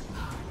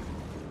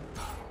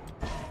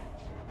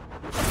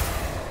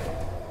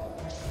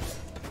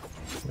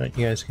 Right,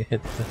 you guys can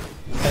hit the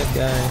head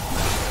guy.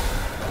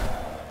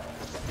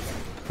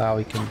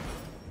 Lowy can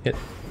hit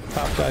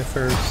top guy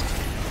first.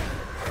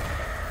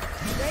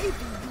 Maybe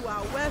you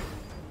are well.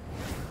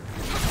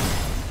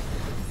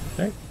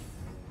 Okay.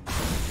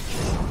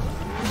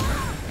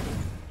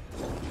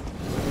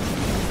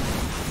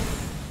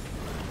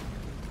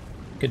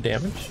 Good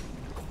damage.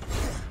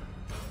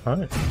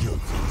 Alright.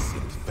 Guilty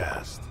sink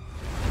fast.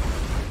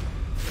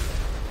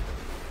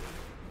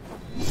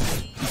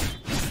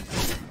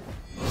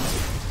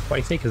 Why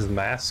you take his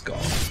mask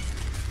off?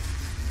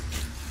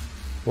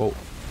 Whoa.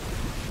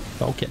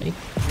 Okay.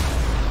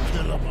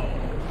 Kill 'em all.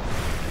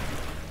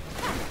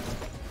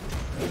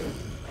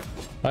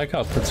 I like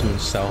how it puts him in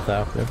stealth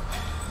after.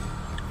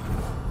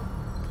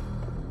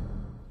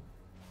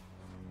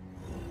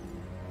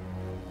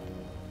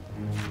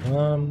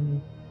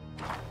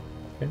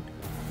 Okay.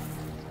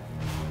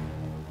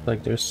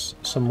 Like there's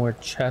some more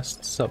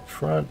chests up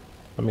front.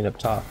 I mean up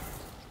top.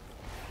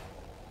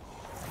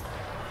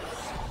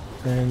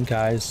 And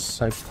guys,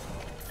 I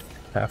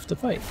have to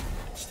fight.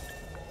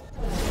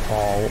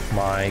 Oh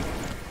my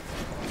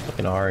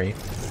fucking Ari.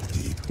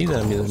 These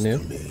enemies are new.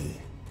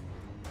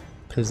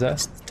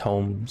 Possessed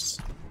tomes.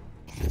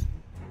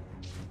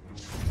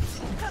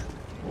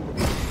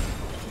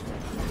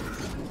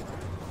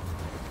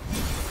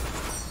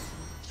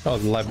 Oh,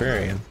 the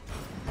librarian.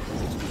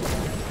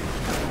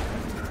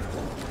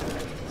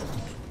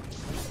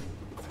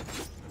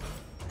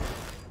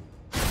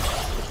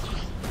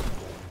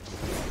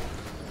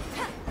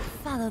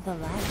 Follow the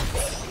light.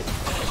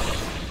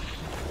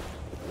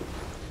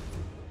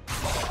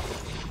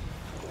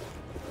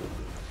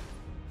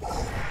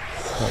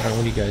 Alright,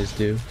 what do you guys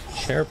do?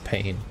 Share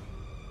pain.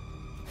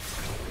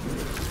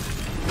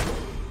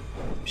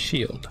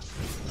 Shield.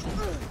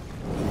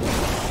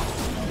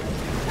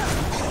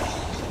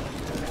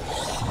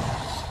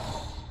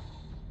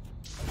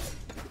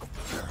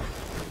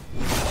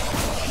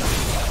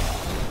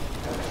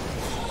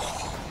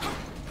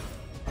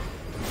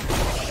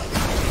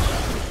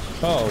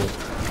 Oh,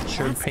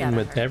 shared pain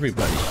with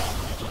everybody.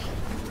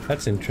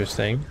 That's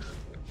interesting.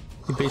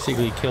 He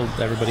basically killed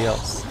everybody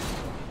else.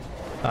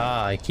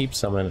 Ah, I keep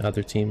summoning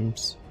other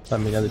teams. I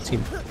mean, other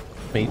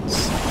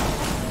teammates.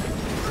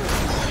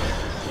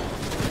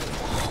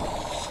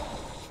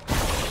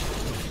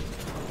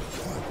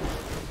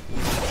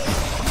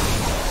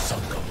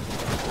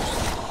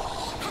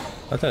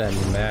 Not that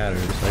it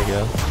matters, I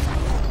guess.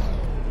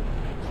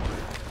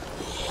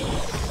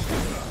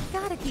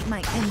 Gotta keep my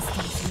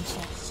instincts in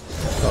check.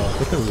 Oh,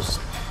 I think it was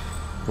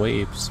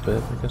waves,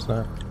 but I guess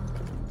not.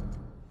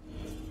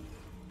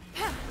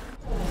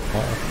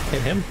 Well,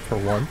 hit him for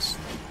once.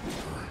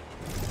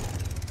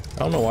 I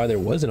don't know why there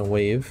wasn't a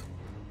wave.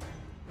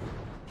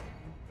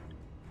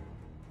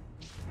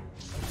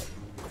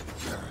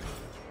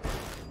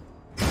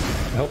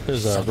 I hope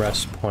there's a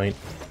rest point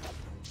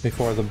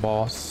before the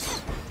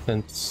boss,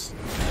 since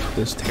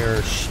this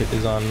terror shit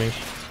is on me.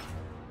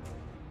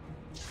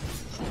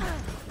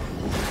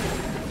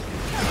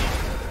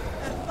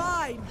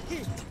 Fine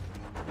hit.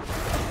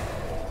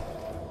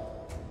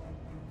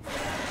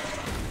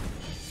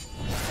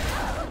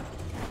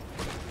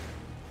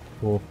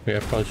 Oh, yeah, I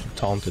probably should have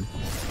taunted.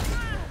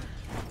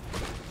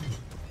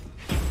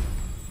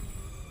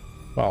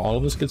 Wow, all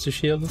of us gets a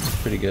shield?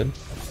 That's pretty good.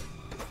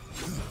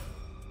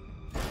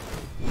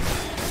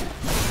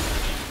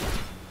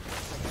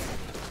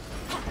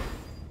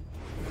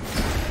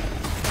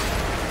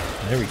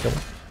 There we go.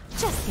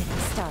 Just getting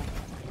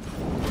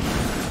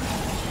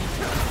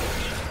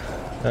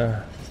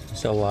started.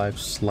 Still alive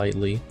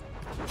slightly.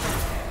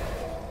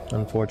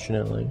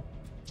 Unfortunately.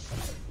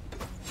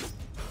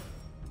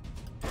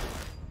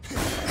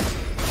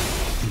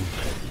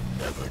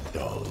 Never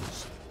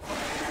dulls.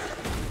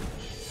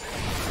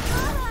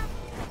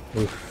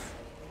 Oof.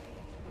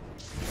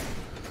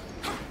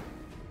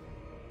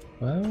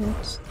 Well,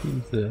 let's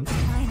do this.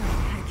 Finally,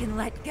 I can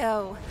let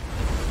go.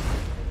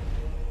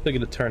 They're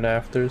gonna turn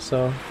after,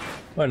 so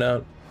why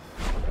not?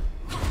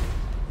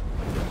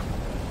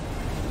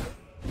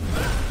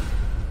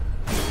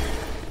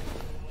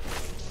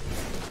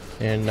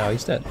 And now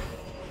he's dead.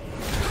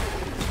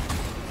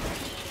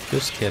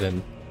 Just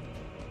kidding.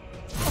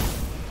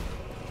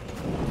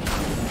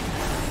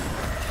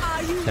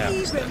 Are you Yeah.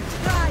 even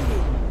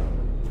trying?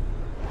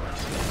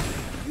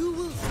 You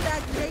will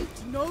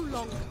stagnate no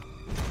longer.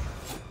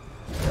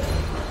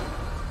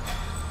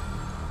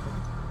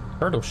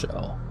 Turtle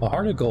shell. A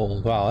heart of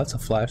gold. Wow, that's a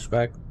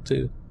flashback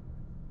too.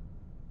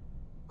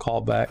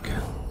 Callback.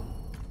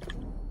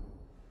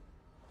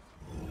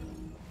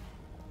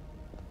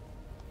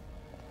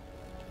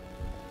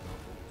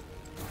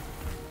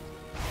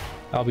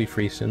 I'll be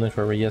free soon. Look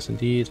for yes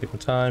indeed. Take my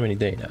time any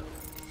day now.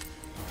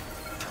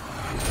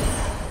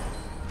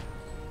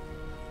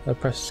 A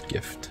precious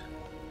gift.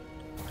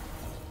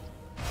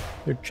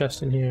 There's a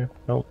chest in here.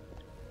 Nope.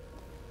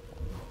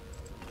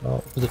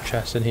 Oh, there's a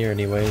chest in here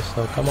anyway,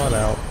 so come on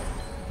out.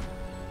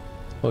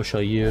 We'll show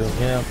you.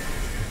 Yeah.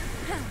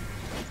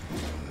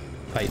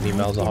 Fight me,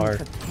 Malzahar.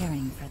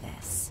 Preparing for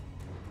this.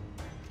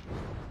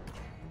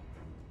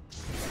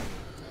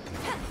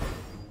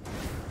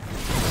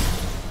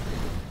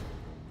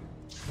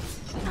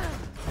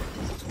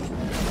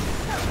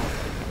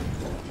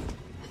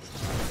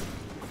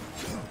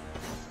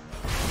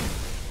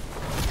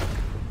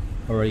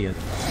 Already a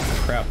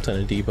crap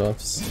ton of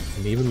debuffs,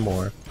 and even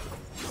more.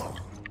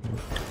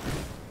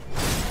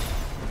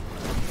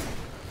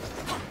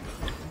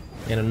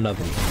 And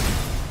another one.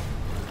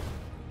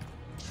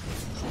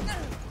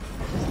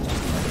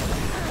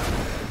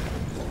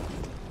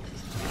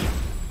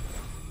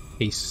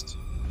 Haste.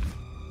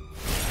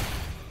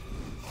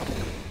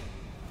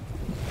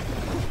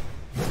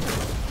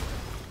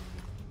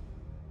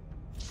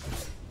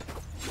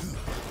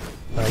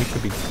 Oh, he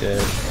should be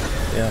dead.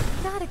 Yeah.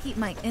 Gotta keep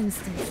my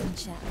instincts in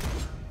check.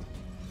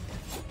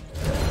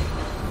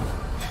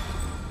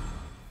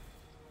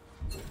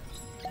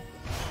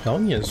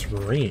 Donya's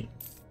ring.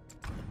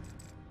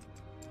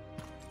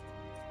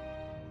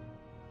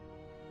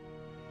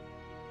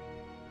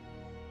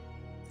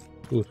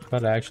 Ooh,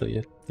 that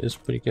actually is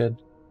pretty good.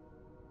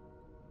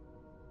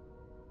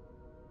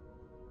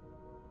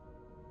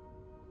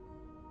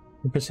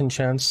 %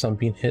 chance on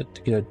being hit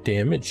to get a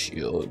damage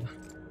shield.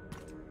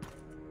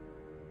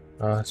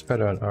 It's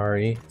better on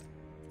Ari.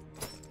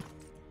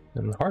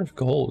 And the Heart of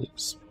Gold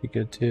is pretty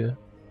good too.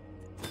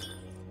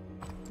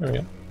 There we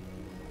go.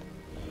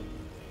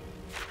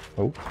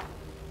 Oh.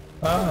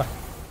 Ah!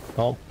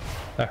 Oh,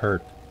 that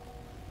hurt.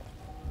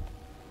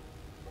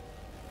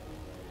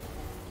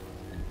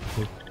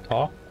 Can we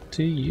talk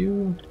to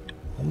you?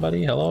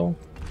 Somebody? Hello?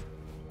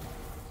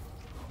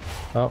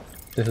 Oh,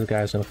 this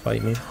guy's gonna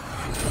fight me.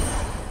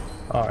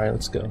 Alright,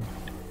 let's go.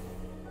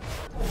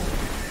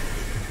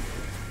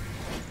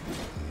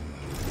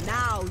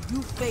 Now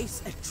you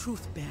face a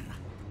truth bearer.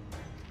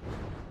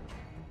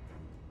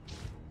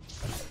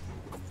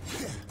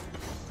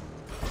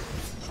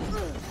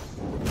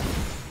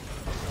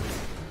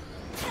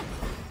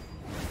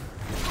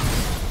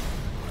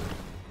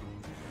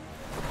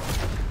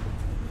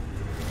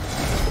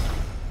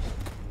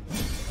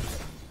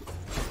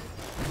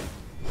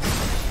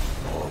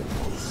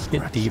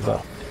 Get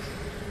Diva.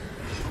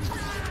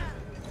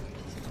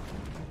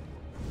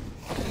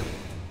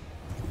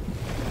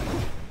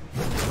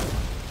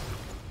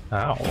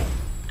 Ow.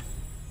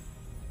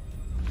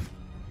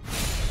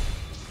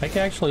 Mike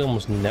actually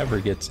almost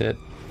never gets hit.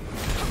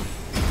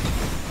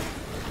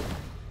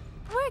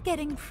 We're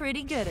getting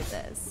pretty good at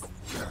this.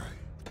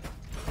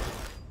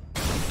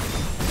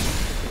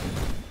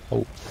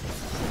 Oh.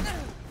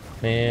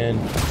 And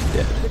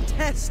dead. The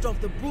test of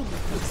the bullet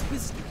is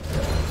wisdom.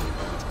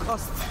 It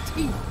costs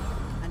teeth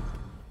and...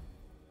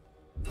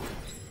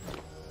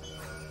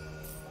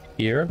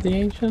 Fear of the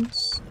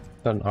Ancients? Is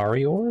that an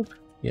Ari orb?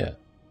 Yeah.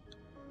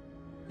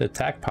 The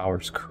attack power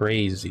is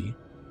crazy.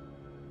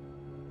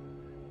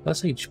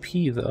 Less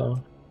HP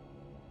though.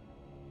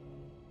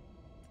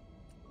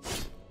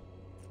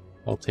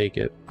 I'll take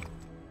it.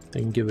 I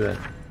can give it an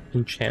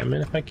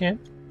enchantment if I can.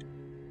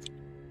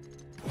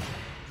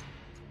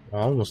 I'm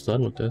almost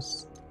done with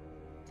this.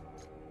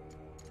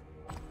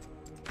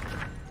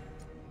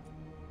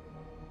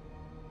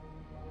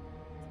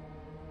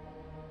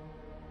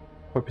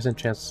 %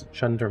 chance to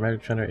shunder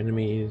magic shunder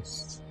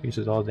enemies.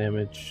 Uses all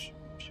damage.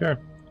 Sure.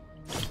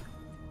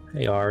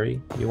 Hey Ari,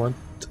 you want?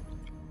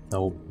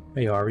 No.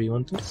 Hey Ari, you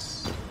want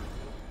this?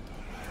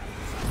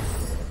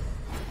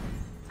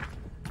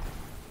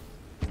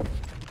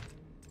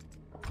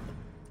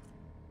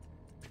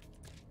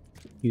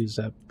 Use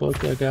that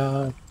book I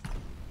got.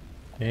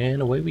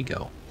 And away we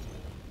go.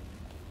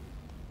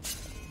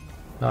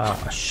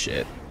 Ah,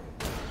 shit.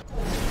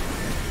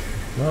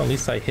 Well, at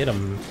least I hit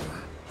him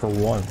for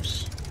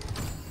once.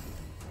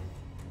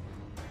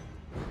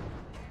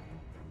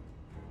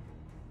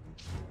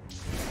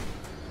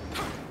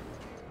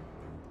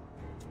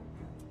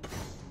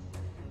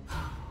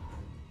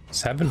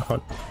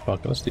 $700.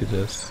 Fuck, let's do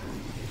this.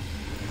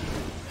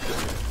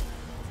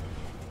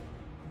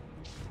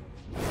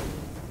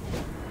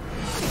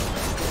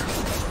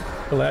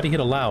 Glad he hit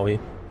a Lowy.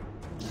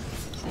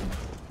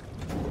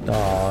 Oh,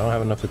 I don't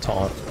have enough to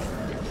taunt.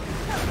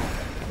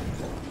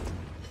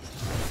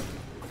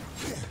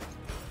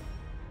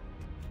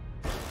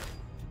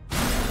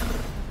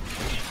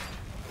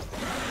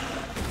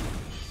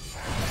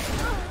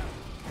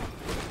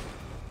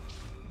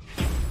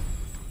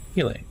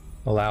 Healing.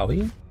 A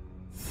Lowy?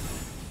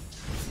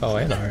 Oh,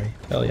 and Ari.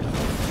 Hell yeah.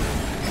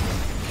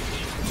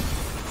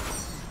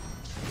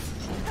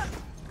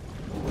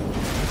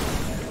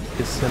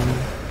 Get some...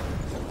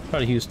 Try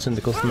to use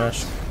Tentacle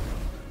Smash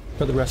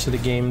for the rest of the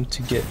game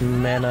to get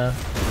mana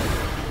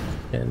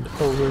and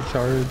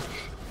overcharge.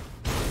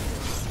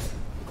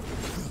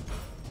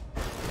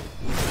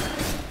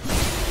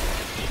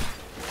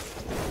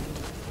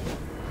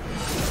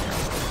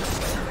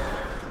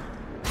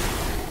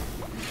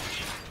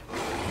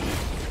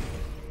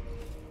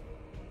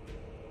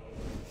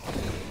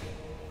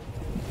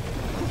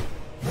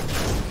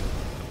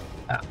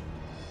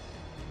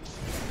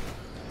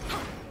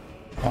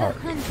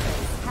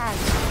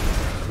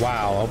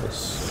 Wow, that was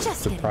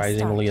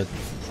surprisingly a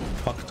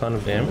fuck ton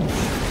of damage.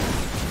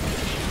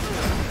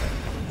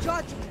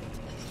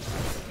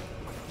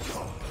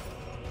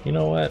 You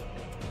know what?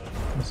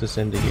 Let's just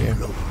end it here.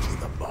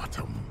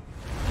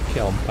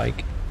 Kill him,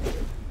 Pike.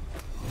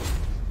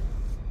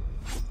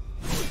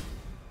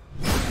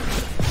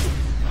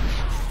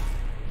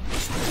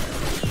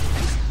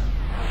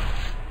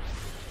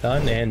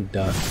 Done and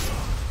done.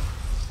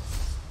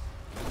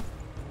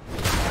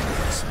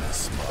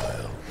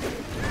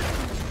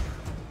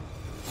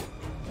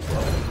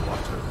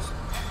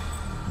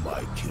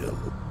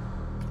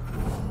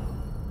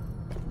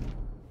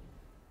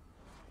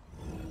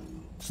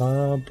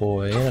 Oh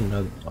boy, and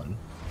another one.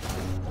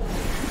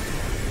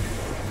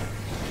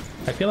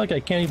 I feel like I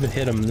can't even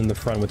hit him in the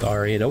front with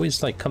RE. It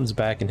always like comes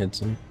back and hits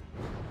him.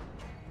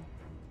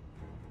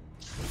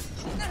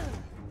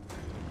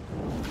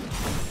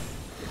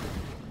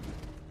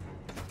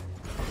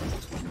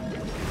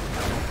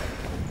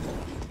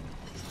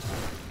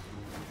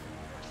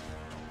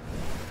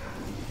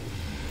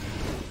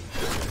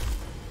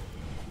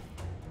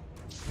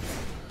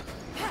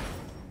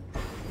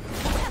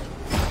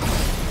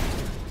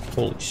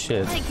 Holy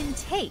shit. I can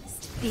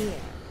taste fear.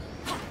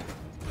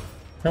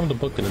 How's the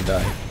book gonna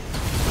die?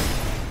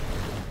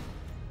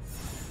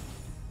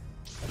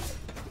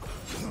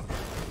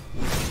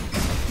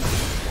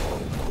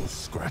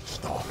 Almost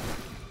scratched off.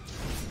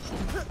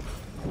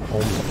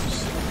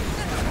 Almost.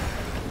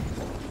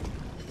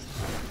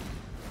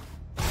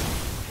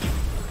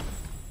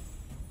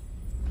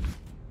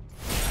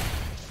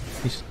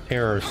 These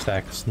error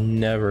stacks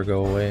never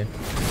go away.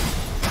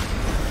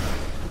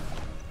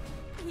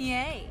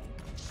 Yay.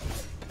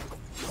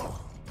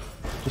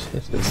 Just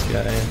hit this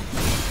guy.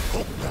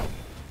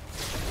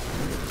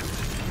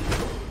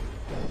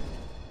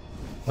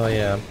 Oh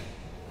yeah.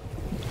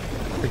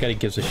 Forgot he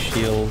gives a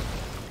shield.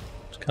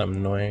 It's kind of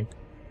annoying.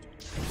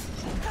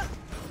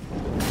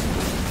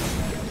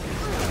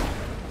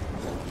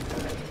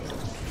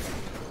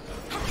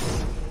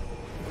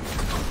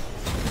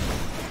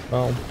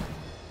 Well.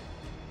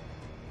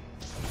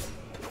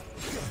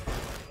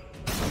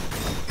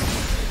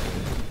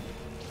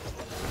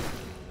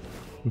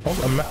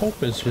 My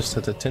hope is just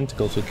that the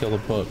tentacles will kill the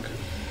book.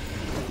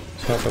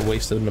 So I have to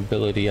waste an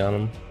ability on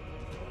him.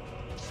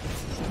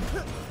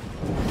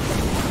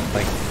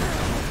 Like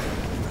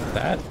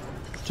that?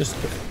 Just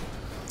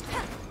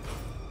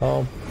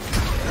oh.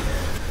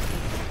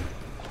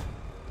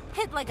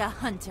 Hit like a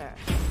hunter.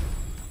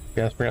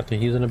 Yeah, I forgot to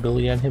use an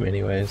ability on him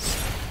anyways.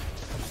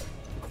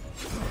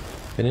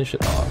 Finish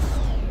it off.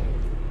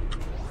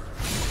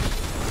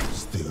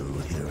 Still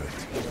hear it.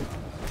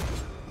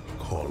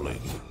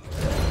 Calling.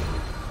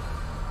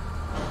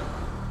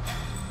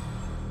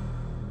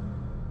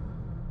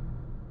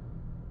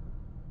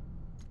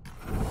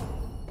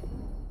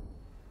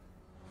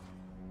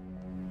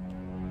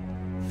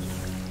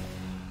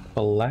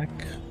 Black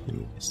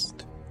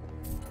Mist.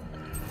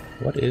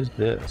 What is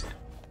this?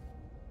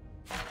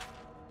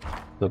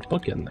 The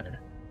book in there.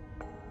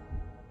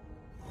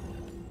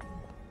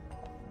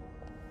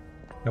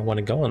 I want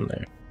to go in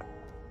there.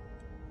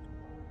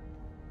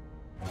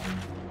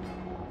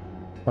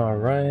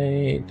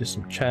 Alright, just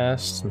some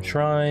chests, some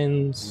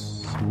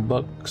shrines, some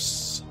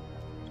books.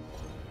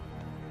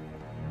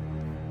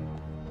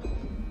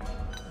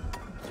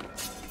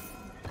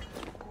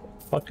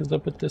 What the fuck is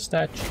up with this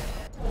statue?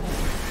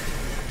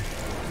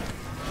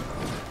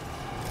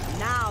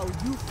 Now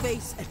you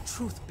face a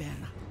truth bearer.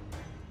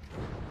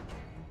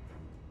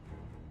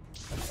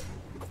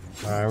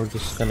 Alright, we're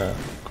just gonna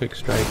quick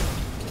strike.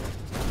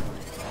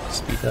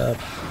 Speed up.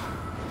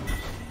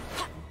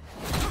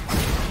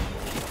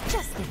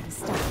 Just getting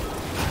started.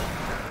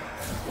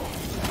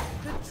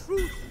 The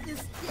truth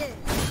is dead.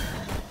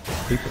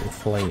 People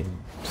flame.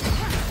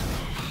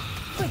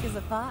 Quick as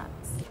a fox.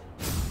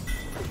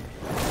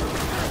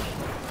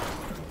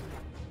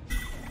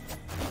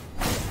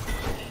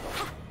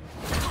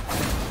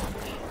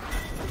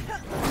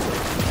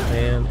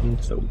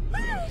 And so.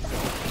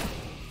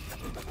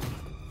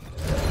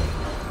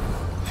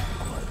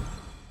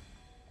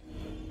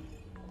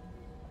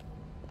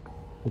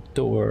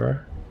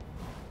 Door.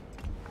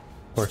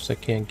 Of course, I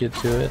can't get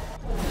to it.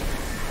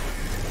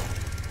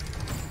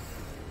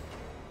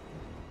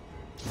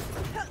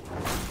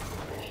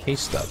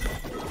 Haste up.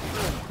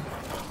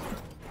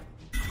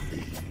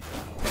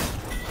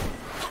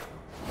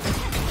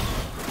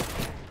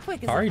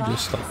 Ari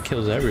just like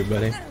kills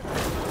everybody.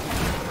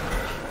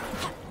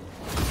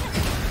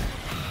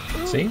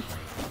 See?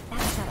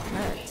 That's gotta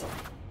hurt.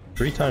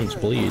 3 times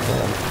bleed.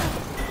 Damn.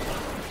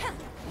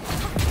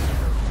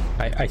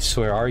 I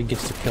swear, Ari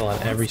gets to kill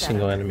on every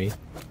single enemy.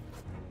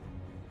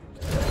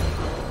 I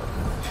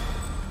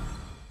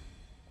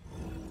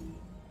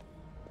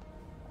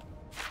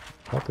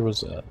thought there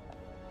was a...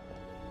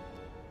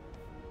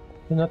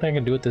 There's nothing I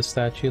can do with this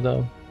statue,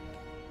 though.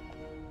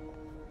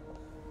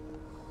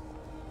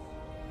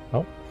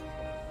 Oh.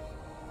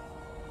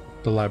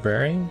 The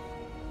librarian?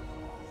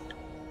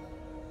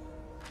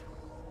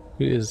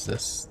 Who is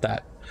this?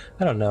 That?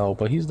 I don't know,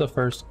 but he's the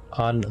first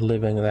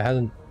on-living that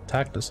hasn't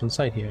attacked us on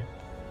sight here.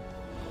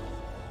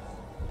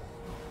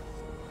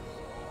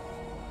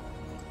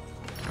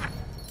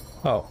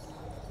 Oh.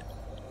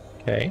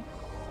 Okay.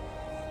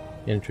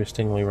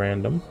 Interestingly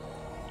random.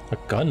 A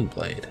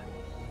gunblade.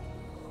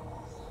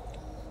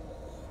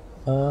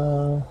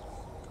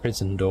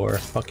 Prison door.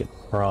 Fucking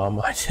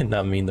prom. I did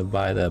not mean to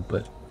buy that,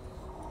 but...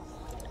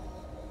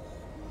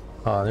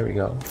 Oh, there we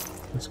go.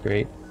 That's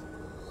great.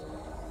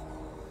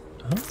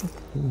 Oh,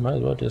 might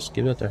as well just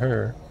give it to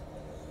her.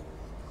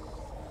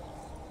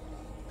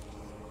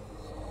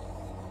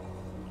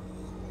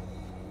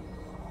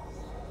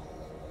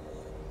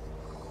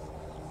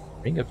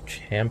 Ring of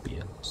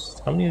Champions.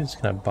 How many of these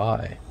can I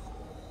buy?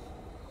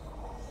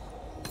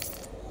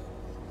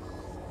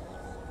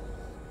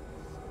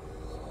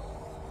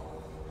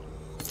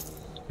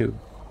 Two.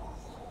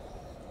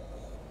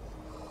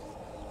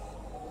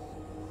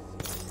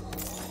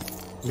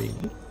 Three.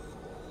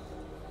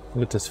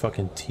 Look at this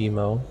fucking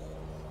Teemo.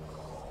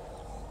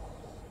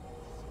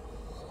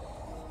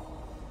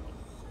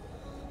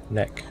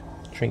 Neck.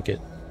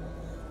 Trinket.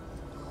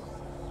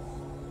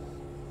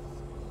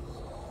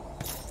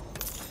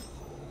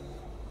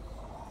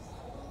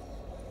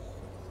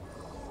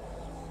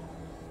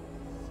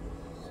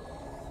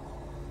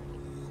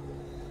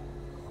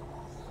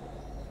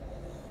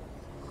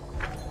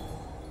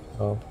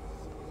 Oh.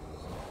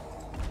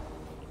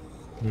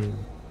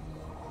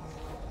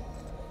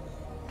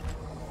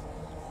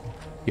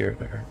 Here,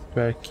 there.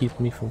 Try to keep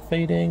me from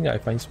fading. I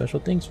find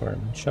special things for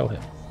him and show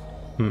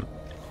him.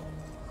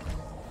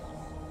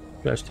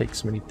 Josh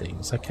takes many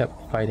things. I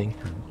kept fighting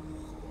him.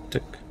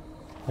 Took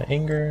my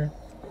anger.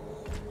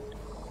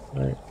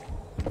 Alright.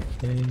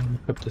 And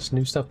equip this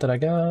new stuff that I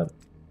got.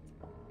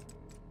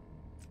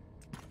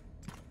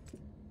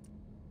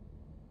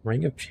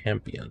 Ring of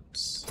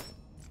Champions.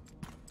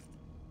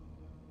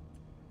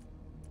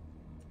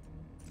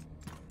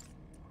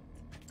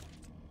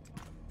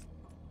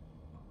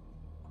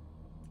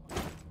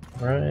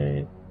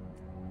 Right.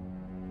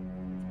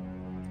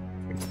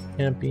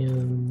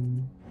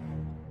 Champion.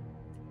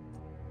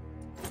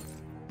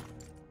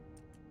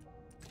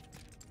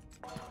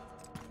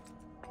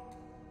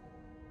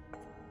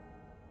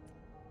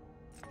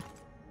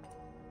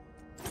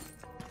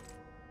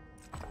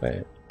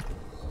 Wait.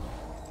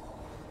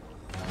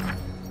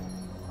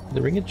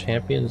 The Ring of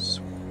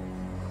Champions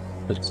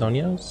with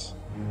Sonia's?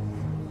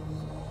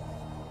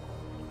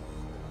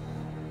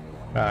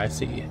 Ah, I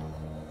see.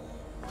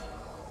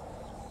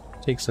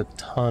 Takes a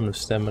ton of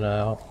stamina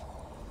out.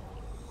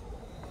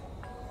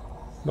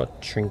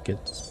 What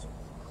trinkets?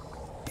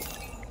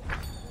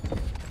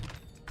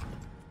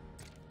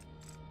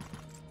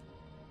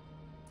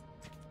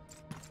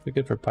 Be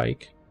good for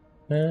Pike.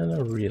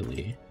 Not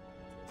really.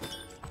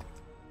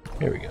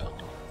 Here we go.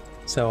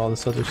 Sell all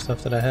this other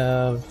stuff that I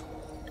have.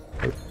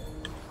 Oh.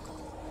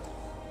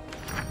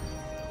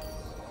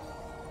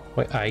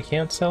 Wait, I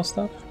can't sell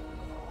stuff?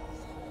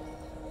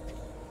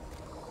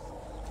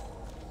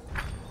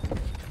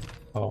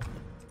 Oh.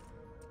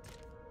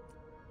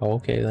 Oh,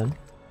 okay then.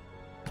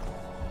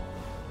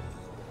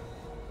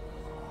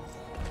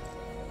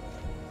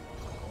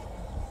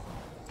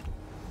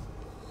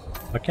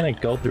 Why can't I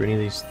go through any of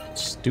these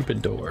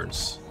stupid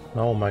doors?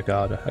 Oh my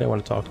god, I don't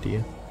want to talk to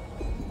you.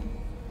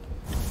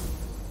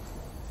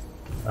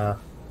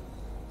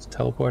 It's a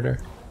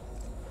teleporter.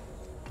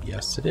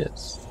 Yes, it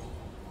is.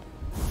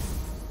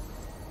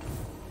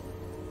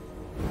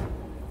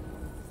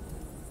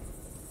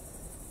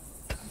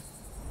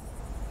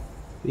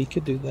 We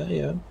could do that,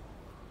 yeah.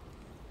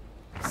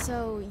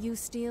 So, you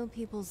steal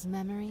people's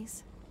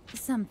memories?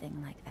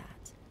 Something like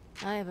that.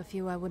 I have a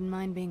few I wouldn't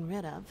mind being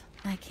rid of.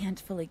 I can't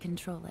fully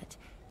control it.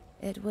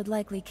 It would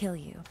likely kill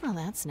you. Well,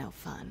 that's no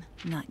fun.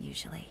 Not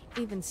usually.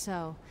 Even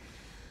so,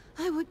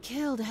 I would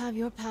kill to have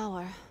your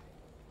power.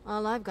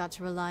 All I've got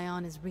to rely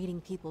on is reading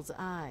people's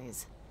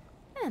eyes.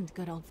 And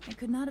good old... It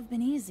could not have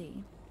been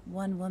easy.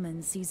 One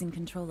woman seizing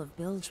control of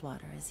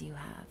Bilgewater as you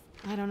have.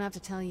 I don't have to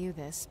tell you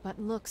this, but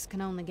looks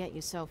can only get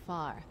you so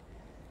far.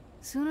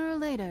 Sooner or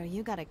later,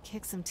 you gotta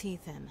kick some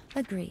teeth in.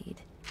 Agreed.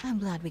 I'm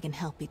glad we can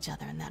help each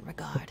other in that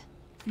regard.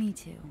 Me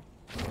too.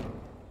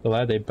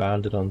 Glad they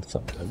bonded on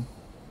something.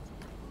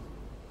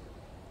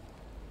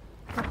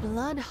 The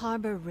Blood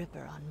Harbor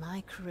Ripper on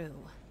my crew.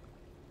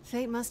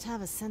 Fate must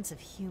have a sense of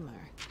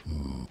humor.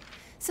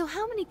 So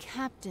how many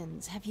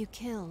captains have you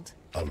killed?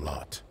 A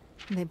lot.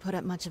 They put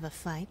up much of a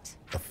fight?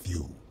 A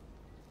few.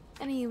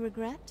 Any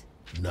regret?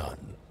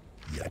 None.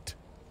 Yet.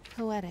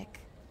 Poetic.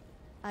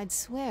 I'd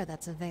swear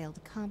that's a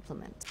veiled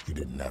compliment. You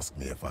didn't ask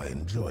me if I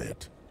enjoy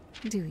it.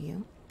 Do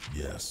you?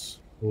 Yes.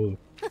 All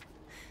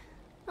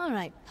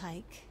right,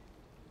 Pike.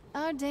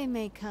 Our day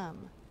may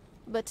come,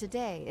 but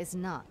today is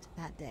not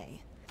that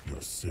day.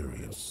 You're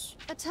serious?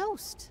 A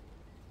toast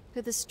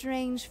to the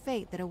strange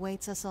fate that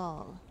awaits us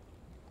all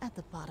at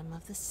the bottom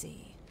of the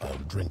sea. I'll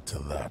drink to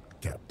that,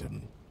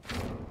 Captain.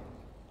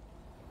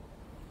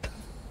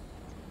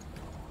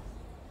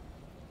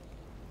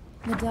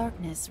 The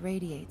darkness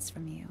radiates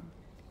from you.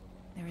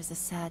 There is a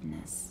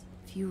sadness,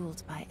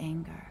 fueled by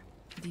anger.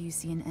 Do you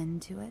see an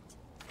end to it?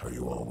 Are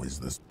you always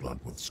this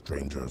blunt with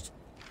strangers?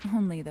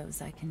 Only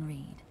those I can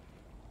read.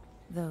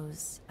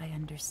 Those I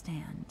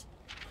understand.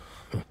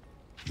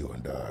 You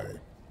and I.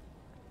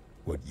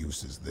 What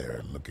use is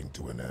there looking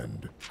to an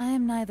end? I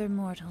am neither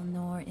mortal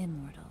nor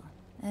immortal.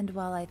 And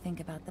while I think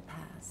about the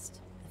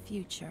past, the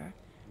future,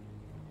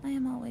 I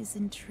am always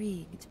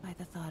intrigued by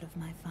the thought of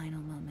my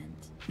final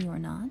moment. You are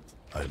not?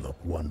 I look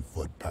 1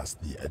 foot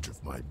past the edge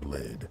of my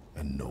blade,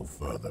 and no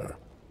further.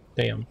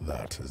 Damn.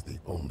 That is the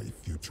only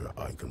future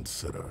I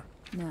consider.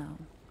 No.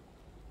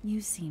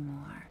 You see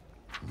more.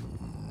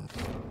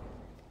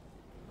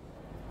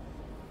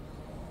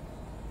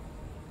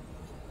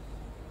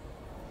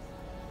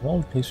 Well,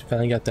 at least we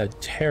finally got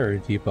that terror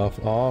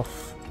debuff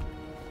off.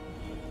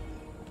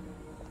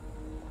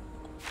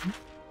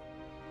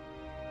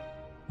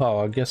 Oh,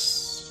 I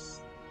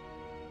guess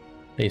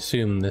they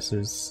assume this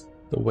is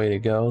the way to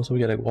go, so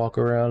we gotta walk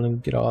around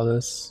and get all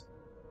this.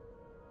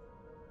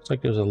 Looks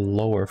like there's a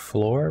lower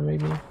floor,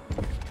 maybe?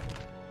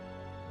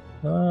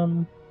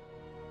 Alright,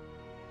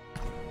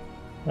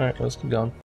 let's keep going.